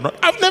about that one.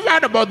 I've never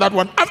heard about that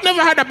one. I've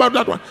never heard about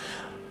that one.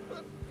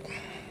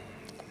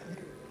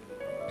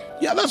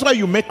 Yeah, that's why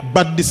you make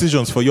bad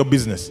decisions for your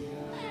business.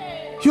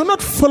 You're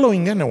not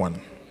following anyone.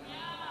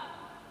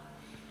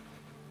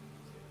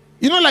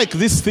 You know, like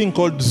this thing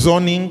called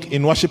zoning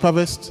in Worship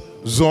Harvest?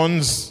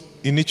 Zones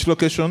in each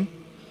location?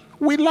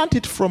 We learned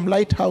it from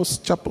Lighthouse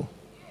Chapel.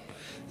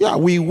 Yeah,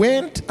 we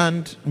went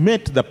and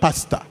met the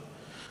pastor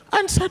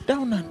and sat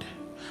down and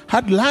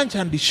had lunch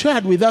and he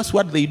shared with us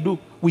what they do.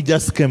 We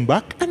just came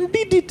back and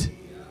did it.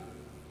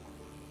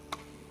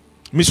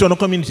 Missional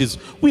communities.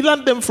 We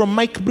learned them from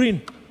Mike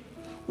Breen.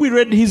 We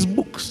read his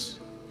books.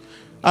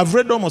 I've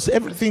read almost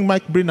everything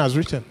Mike Breen has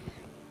written.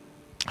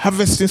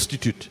 Harvest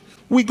Institute.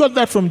 We got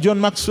that from John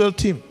Maxwell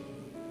team.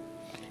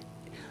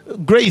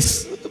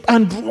 Grace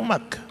and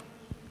Rumac.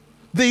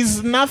 There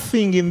is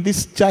nothing in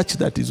this church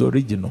that is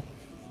original.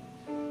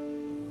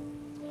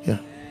 Yeah.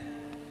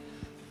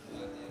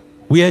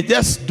 We are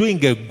just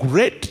doing a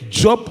great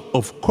job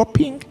of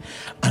copying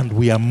and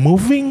we are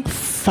moving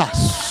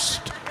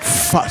fast.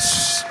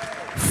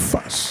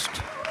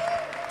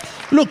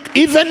 Look,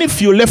 even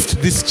if you left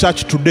this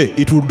church today,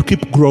 it would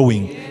keep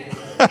growing.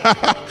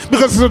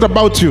 Because it's not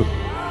about you.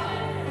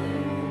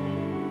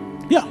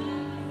 Yeah.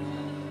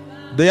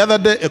 The other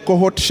day, a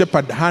cohort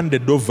shepherd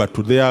handed over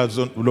to their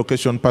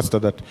location pastor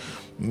that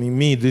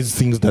these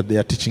things that they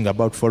are teaching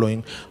about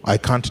following, I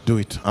can't do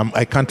it.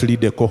 I can't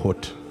lead a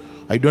cohort.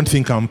 I don't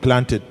think I'm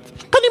planted.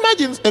 Can you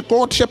imagine a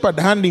cohort shepherd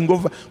handing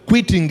over,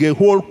 quitting a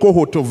whole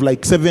cohort of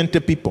like 70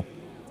 people?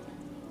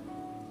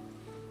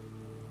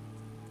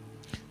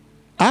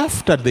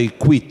 After they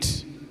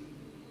quit,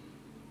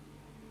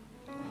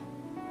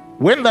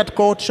 when that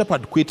cohort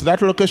shepherd quit, that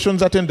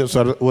location's attendance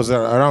was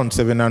around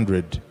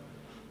 700.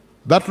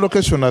 That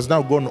location has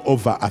now gone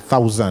over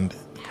 1,000.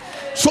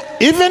 So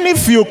even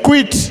if you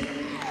quit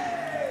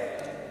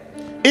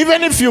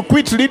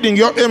leading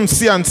your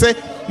MC and say,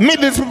 me,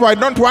 these people, I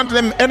don't want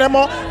them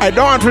anymore. I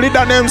don't want to lead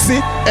an MC.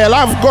 I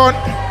love God.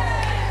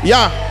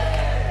 Yeah.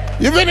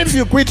 Even if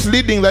you quit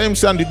leading the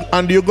MC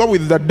and you go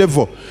with the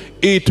devil,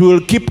 it will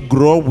keep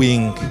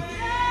growing.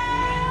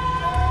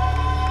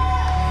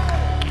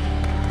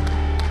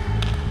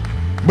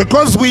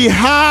 Because we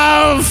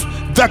have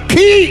the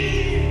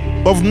key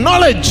of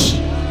knowledge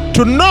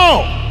to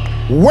know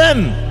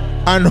when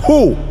and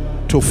who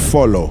to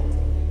follow.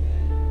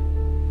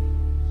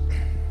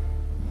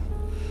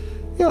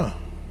 Yeah.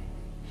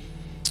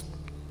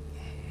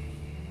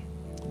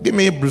 Give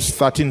me Hebrews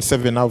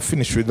 13:7. I'll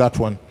finish with that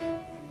one.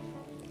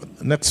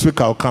 Next week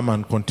I'll come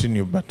and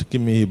continue, but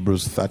give me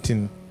Hebrews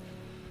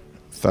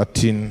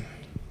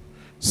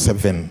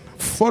 13:7.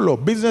 Follow.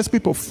 Business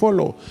people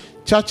follow.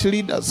 Church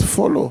leaders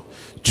follow.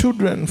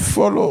 Children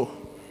follow.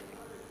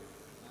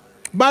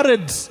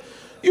 Married,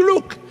 you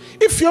look,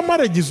 if your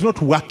marriage is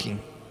not working,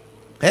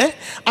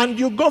 and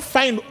you go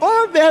find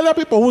all the other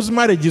people whose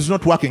marriage is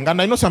not working, and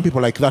I know some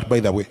people like that, by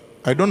the way.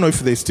 I don't know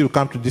if they still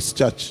come to this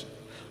church.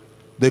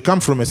 They come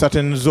from a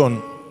certain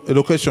zone, a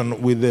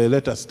location with a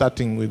letter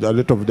starting with a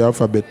letter of the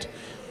alphabet.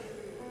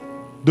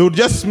 They would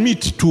just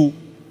meet to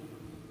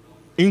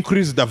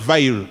increase the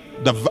bile.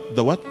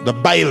 The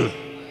bile.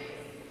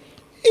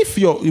 If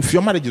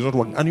your marriage is not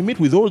working, and you meet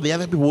with all the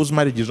other people whose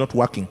marriage is not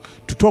working,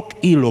 to talk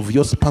ill of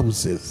your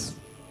spouses,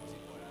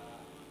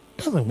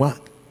 it doesn't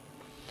work.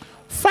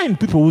 Find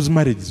people whose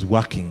marriage is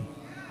working,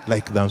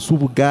 like the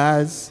Nsubu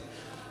guys,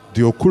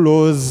 the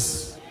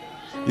Okulos,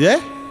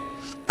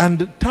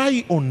 and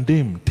tie on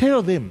them.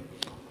 Tell them,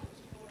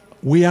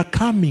 we are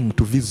coming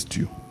to visit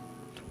you.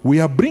 We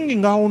are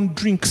bringing our own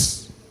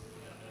drinks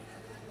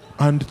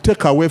and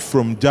take away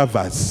from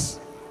Javas.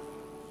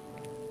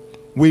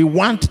 We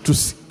want to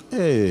see.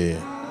 Hey.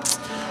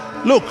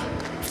 Look,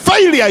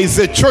 failure is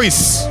a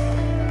choice.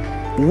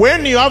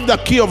 When you have the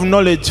key of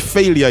knowledge,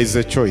 failure is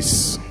a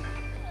choice.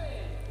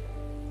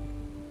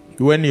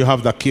 When you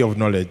have the key of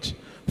knowledge,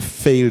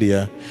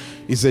 failure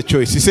is a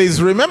choice. He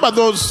says, remember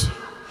those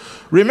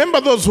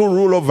who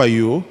rule over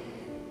you,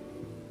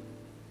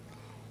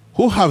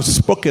 who have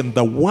spoken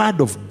the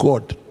word of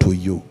God to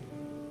you.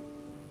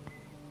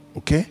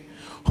 Okay?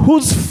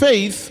 Whose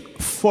faith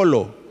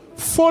follow.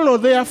 Follow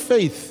their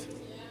faith.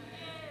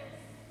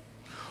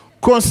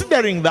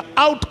 Considering the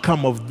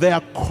outcome of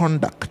their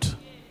conduct.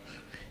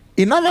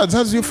 In other words,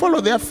 as you follow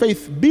their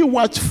faith, be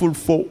watchful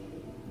for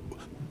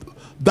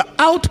the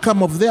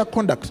outcome of their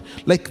conduct.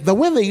 Like the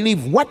way they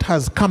live, what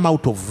has come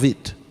out of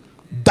it.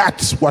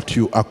 That's what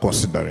you are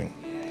considering.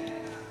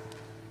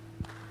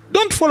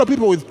 Don't follow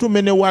people with too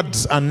many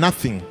words and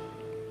nothing.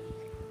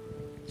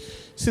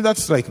 See,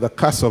 that's like the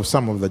curse of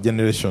some of the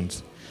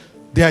generations.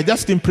 They are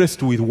just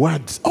impressed with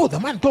words. Oh, the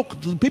man talk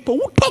to people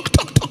who talk.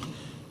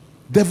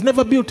 They've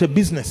never built a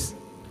business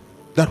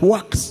that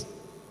works.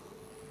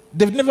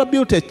 They've never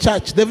built a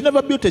church. They've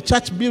never built a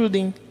church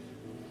building.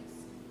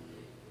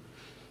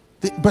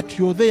 But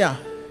you're there.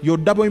 You're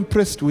double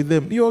impressed with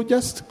them. You're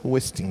just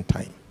wasting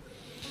time.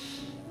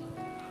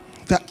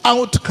 The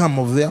outcome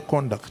of their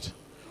conduct.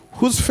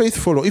 Whose faith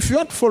follow? If you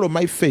want to follow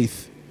my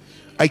faith,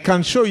 I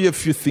can show you a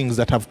few things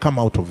that have come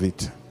out of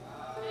it.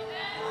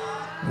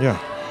 Yeah.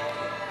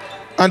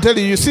 And tell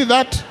you see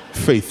that?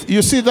 Faith.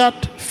 You see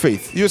that?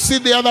 Faith. You see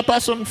the other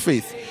person?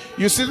 Faith.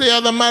 You see the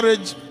other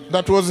marriage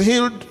that was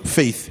healed?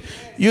 Faith.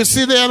 You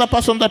see the other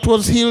person that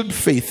was healed?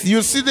 Faith.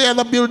 You see the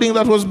other building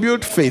that was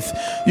built? Faith.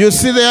 You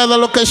see the other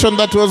location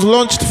that was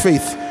launched?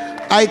 Faith.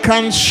 I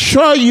can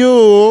show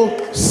you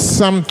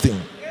something.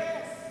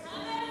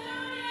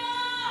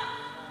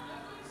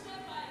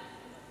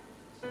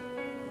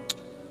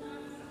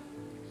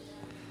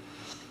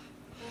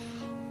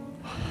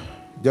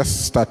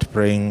 Just start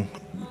praying.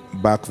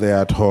 Back there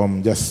at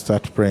home, just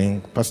start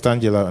praying. Pastor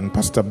Angela and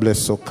Pastor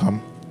Bless will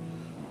come.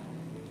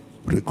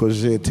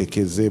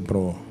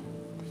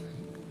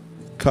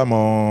 Come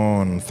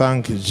on.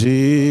 Thank you,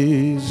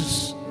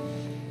 Jesus.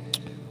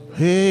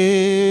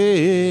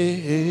 Hey.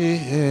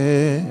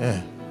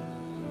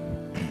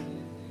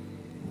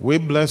 We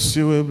bless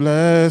you,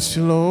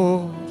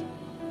 Lord.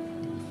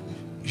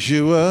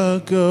 You are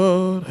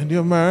good, and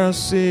your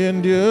mercy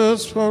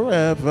endures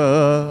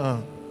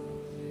forever.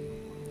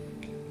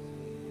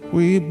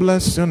 We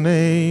bless your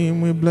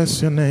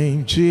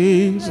name,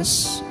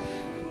 Jesus.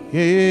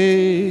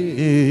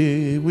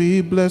 Yeah,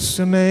 we bless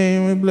your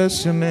name,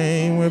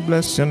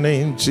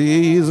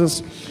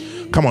 Jesus.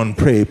 Come on,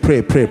 pray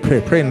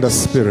in the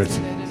Spirit.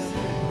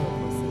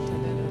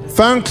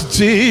 Thank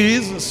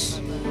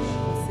Jesus.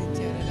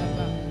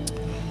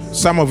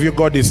 Some of you,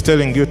 God is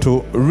telling you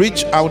to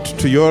reach out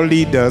to your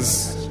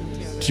leaders,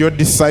 to your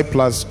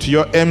disciples, to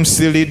your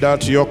MC leader,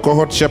 to your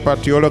cohort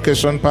shepherd, to your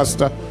location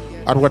pastor,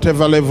 at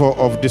whatever level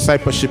of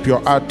discipleship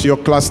you're at, your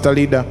cluster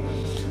leader,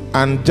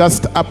 and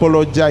just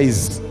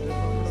apologize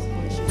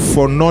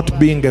for not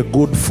being a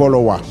good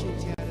follower.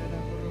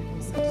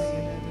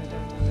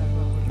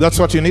 That's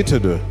what you need to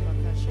do.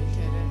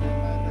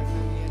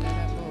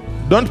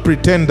 Don't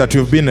pretend that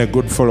you've been a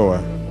good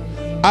follower.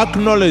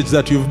 Acknowledge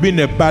that you've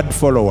been a bad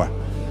follower.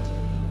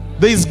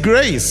 There is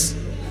grace.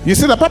 You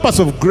see, the purpose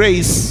of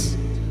grace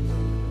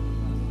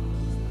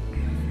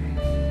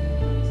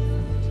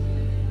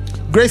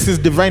is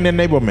divine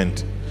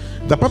enablement.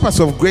 The purpose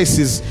of grace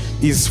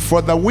is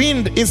for the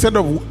wind, instead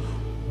of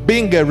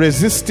being a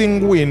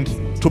resisting wind,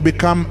 to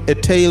become a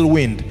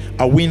tailwind,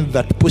 a wind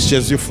that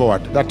pushes you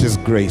forward. That is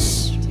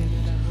grace.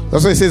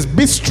 That's why it says,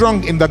 be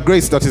strong in the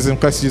grace that is in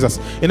Christ Jesus.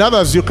 In other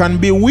words, you can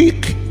be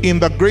weak in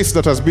the grace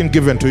that has been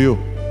given to you.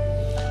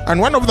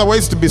 And one of the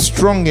ways to be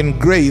strong in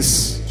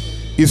grace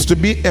is to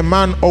be a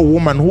man or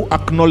woman who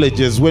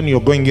acknowledges when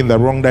you're going in the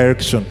wrong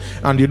direction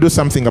and you do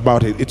something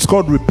about it. It's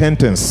called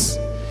repentance.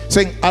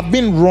 Saying, I've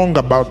been wrong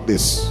about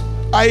this.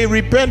 I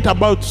repent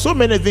about so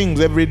many things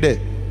every day.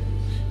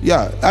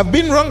 Yeah, I've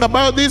been wrong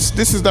about this.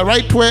 This is the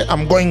right way.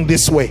 I'm going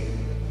this way.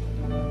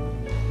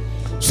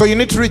 So you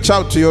need to reach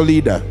out to your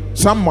leader.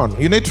 Someone.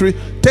 You need to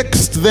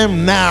text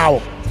them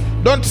now.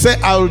 Don't say,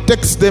 I'll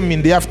text them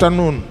in the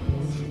afternoon.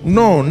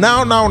 No,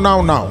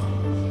 now.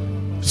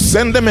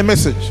 Send them a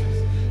message.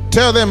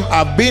 Tell them,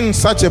 I've been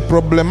such a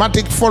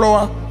problematic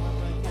follower.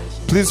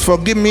 Please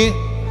forgive me.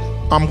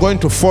 I'm going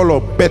to follow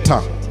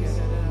better.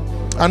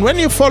 And when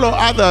you follow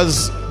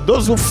others,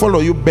 those who follow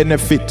you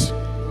benefit.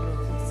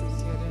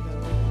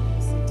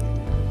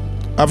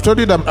 I've told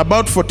you that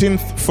about 14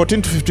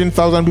 to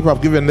 15,000 people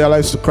have given their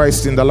lives to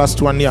Christ in the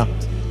last 1 year.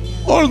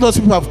 All those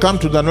people have come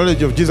to the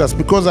knowledge of Jesus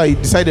because I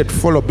decided to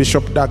follow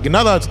Bishop Doug. In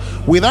other words,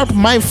 without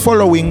my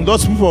following,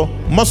 those people,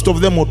 most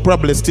of them would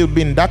probably still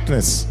be in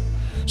darkness.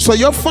 So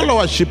your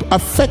followership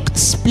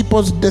affects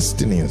people's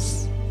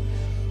destinies.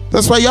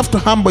 That's why you have to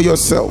humble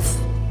yourself.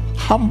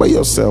 Humble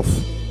yourself.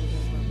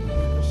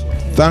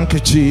 Thank you,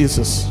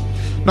 Jesus.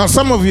 Now,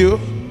 some of you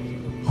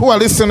who are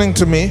listening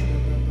to me,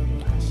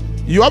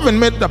 you haven't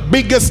made the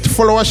biggest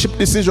followership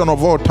decision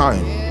of all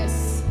time.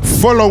 Yes.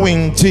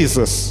 Following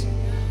Jesus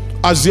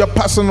as your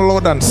personal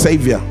Lord and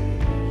Savior.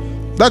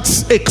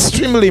 That's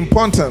extremely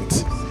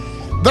important.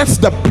 That's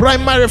the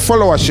primary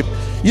followership.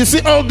 You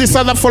see, all this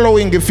other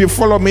following, if you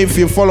follow me, if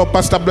you follow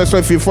Pastor Bless, or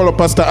if you follow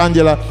Pastor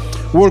Angela,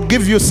 will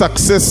give you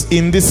success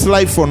in this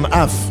life on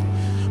earth.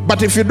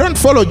 But if you don't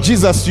follow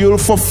Jesus, you'll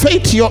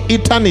forfeit your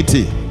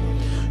eternity.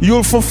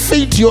 You'll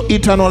forfeit your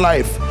eternal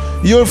life.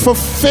 You'll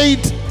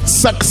forfeit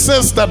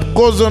success that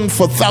goes on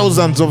for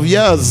thousands of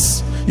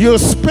years. You'll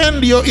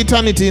spend your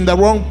eternity in the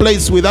wrong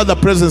place without the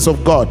presence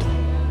of God.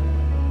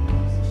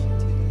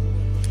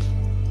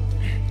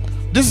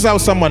 This is how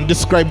someone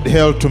described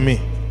hell to me.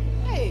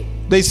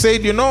 They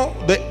said, you know,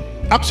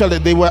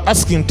 they were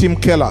asking Tim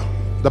Keller,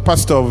 the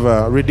pastor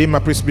of Redeemer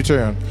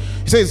Presbyterian.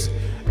 He says,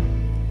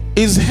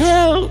 is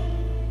hell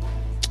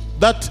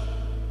that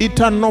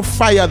eternal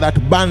fire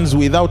that burns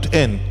without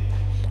end?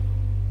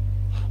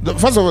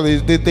 First of all,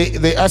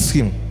 they asked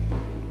him,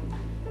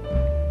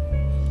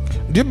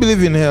 do you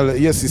believe in hell?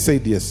 Yes, he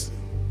said yes.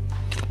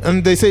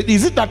 And they said,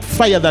 is it that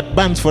fire that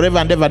burns forever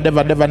and ever,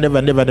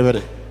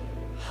 never?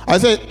 I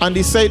said, and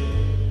he said,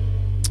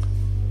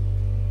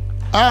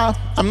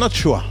 I'm not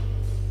sure.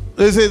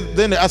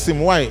 Then they asked him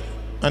why,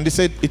 and he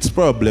said, it's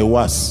probably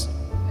worse.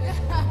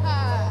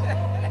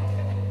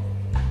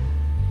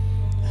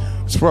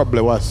 It's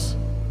probably worse.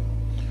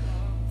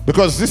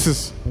 Because this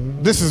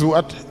is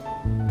what,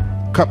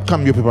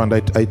 come you people, and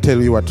I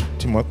tell you what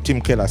Tim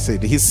Keller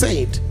said. He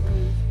said,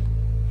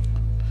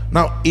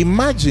 now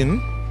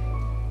imagine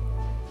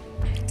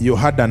you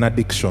had an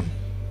addiction.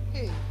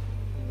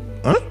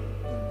 Huh?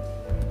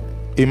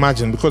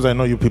 Imagine, because I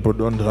know you people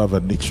don't have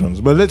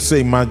addictions, but let's say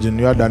imagine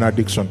you had an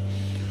addiction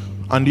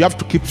and you have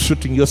to keep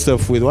shooting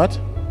yourself with what?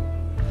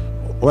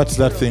 What's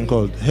that thing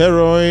called?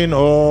 Heroin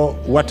or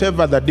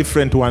whatever the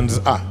different ones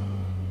are.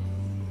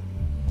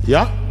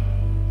 Yeah?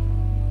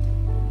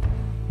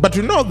 But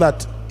you know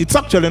that it's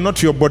actually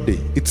not your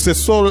body. It's a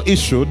soul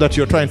issue that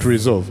you're trying to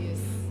resolve.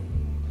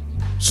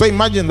 So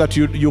imagine that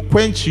you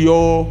quench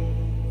your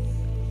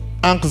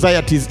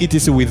anxieties,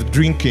 etc. with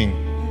drinking,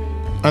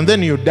 and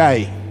then you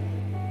die.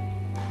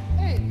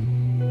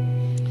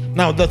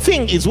 Now the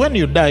thing is, when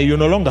you die, you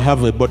no longer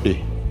have a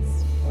body.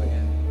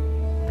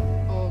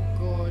 Oh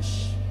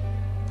gosh.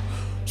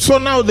 So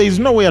now there is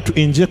nowhere to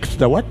inject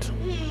the what?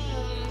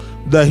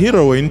 The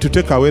heroin to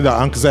take away the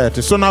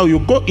anxiety. So now you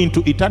go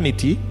into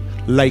eternity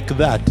like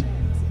that.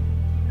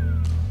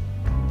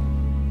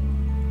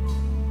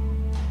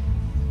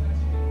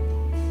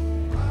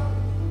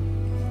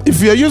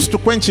 If you're used to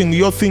quenching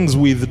your things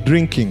with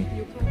drinking,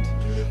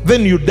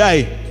 then you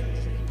die.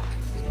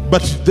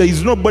 But there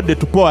is nobody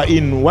to pour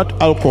in what?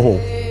 Alcohol.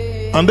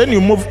 And then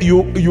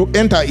you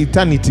enter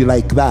eternity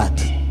like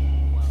that.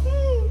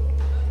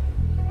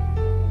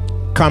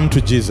 Come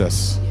to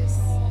Jesus.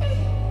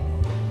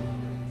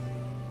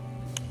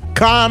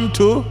 Come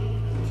to.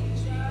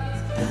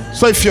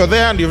 So if you're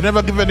there and you've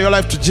never given your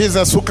life to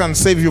Jesus, who can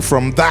save you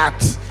from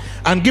that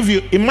and give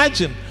you,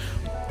 imagine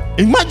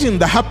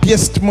the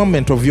happiest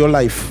moment of your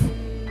life.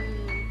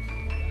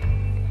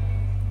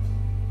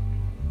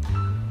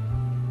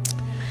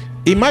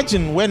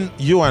 Imagine when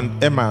you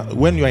and Emma,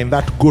 when you're in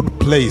that good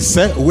place,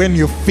 when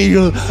you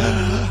feel,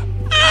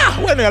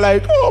 when you're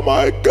like, oh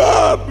my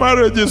God,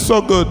 marriage is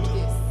so good.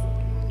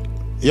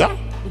 Yeah?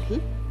 Mm-hmm.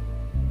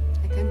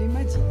 I can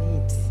imagine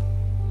it.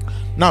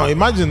 Now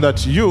imagine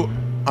that you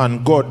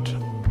and God,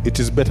 it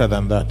is better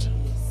than that.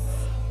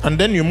 And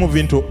then you move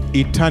into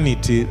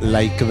eternity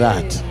like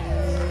that.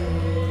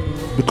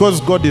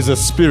 Because God is a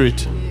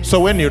spirit. So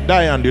when you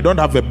die and you don't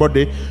have a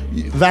body,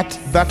 that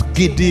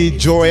giddy,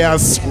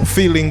 joyous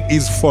feeling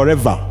is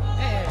forever.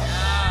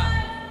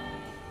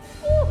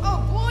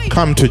 Oh boy.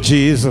 Come to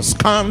Jesus.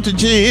 Come to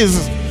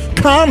Jesus.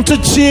 Come to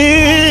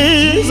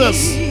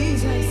Jesus.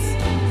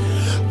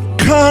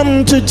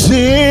 Come to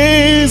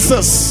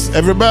Jesus.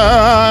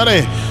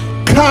 Everybody,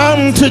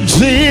 come to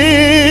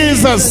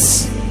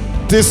Jesus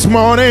this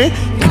morning.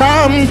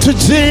 Come to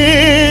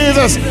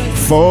Jesus,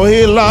 for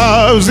he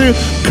loves you.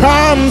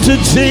 Come to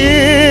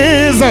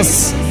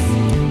Jesus.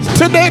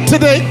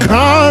 Today,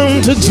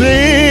 come to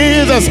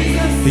Jesus.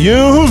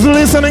 You who's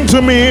listening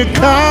to me,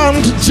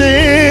 come to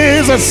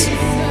Jesus.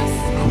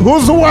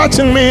 Who's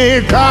watching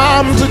me,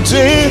 come to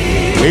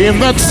Jesus.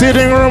 In that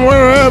sitting room,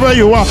 wherever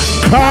you are,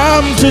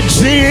 come to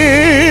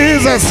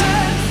Jesus.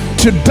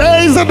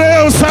 Today is the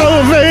day of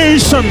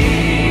salvation.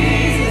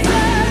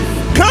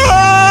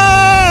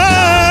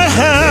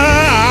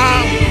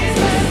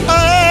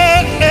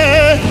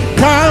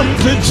 Come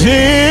to Jesus.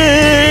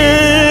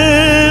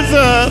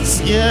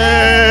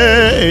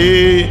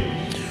 Yeah.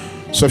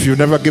 So if you've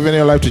never given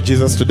your life to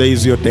Jesus, today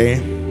is your day.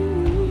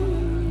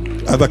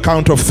 At the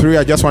count of 3,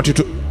 I just want you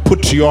to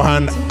put your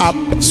hand up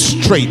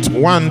straight.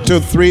 1, 2,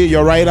 3,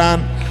 your right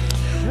hand.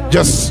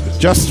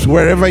 Just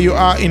wherever you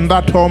are, in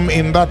that home,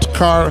 in that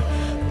car,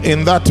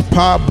 in that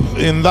pub,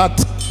 in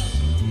that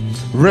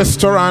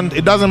restaurant,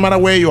 it doesn't matter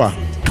where you are.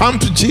 Come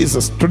to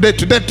Jesus today.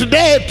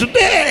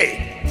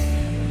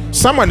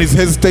 Someone is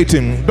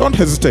hesitating. Don't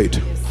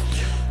hesitate.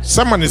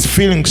 Someone is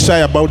feeling shy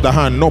about the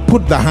hand. No,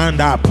 put the hand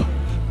up.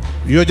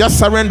 You're just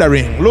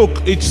surrendering.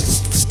 Look,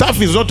 stuff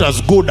is not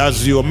as good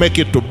as you make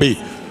it to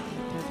be.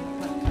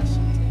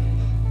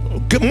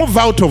 Move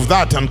out of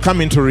that and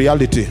come into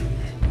reality.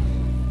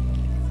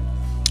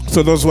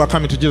 So those who are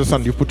coming to Jesus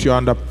and you put your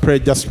hand up,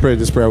 just pray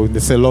this prayer with me.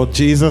 Say, Lord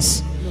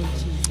Jesus,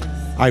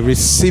 I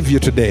receive you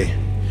today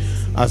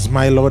as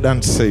my Lord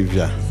and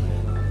Savior.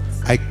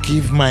 I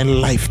give my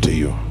life to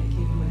you,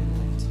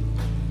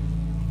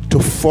 to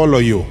follow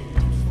you,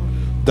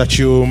 that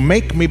you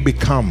make me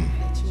become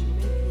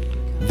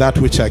that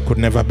which I could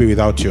never be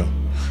without you,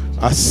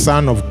 a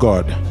son of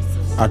God,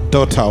 a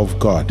daughter of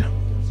God.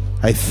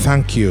 I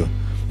thank you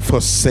for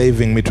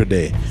saving me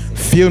today.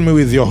 Fill me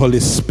with your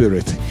Holy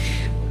Spirit,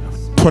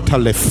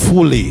 totally,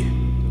 fully,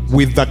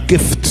 with the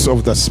gifts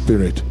of the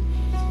Spirit,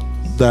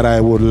 that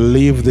I will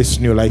live this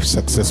new life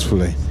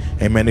successfully.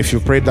 Amen. If you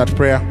prayed that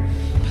prayer,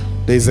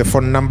 there is a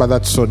phone number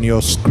that's on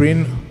your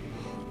screen,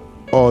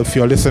 or if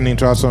you're listening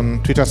to us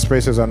on Twitter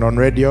Spaces and on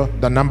radio,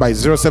 the number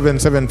is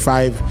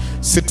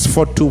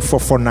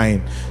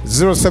 0775-642-449.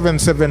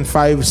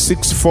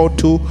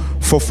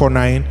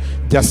 0775-642-449.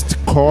 Just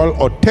call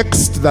or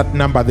text that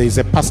number. There is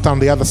a pastor on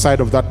the other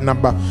side of that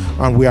number,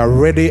 and we are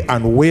ready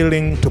and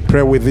willing to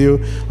pray with you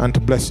and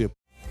to bless you.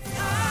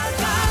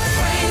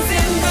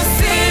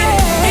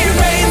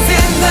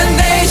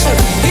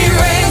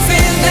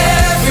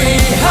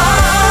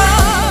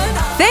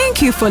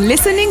 Thank you for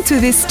listening to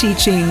this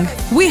teaching.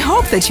 We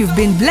hope that you've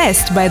been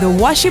blessed by the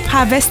Worship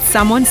Harvest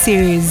Sermon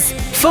Series.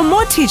 For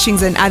more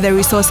teachings and other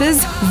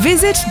resources,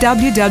 visit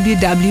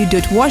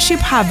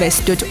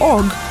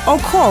www.worshipharvest.org or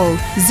call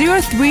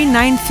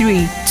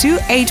 0393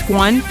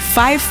 281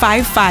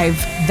 555.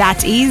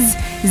 That is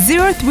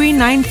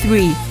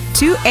 0393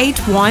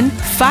 281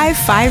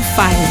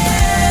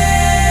 555.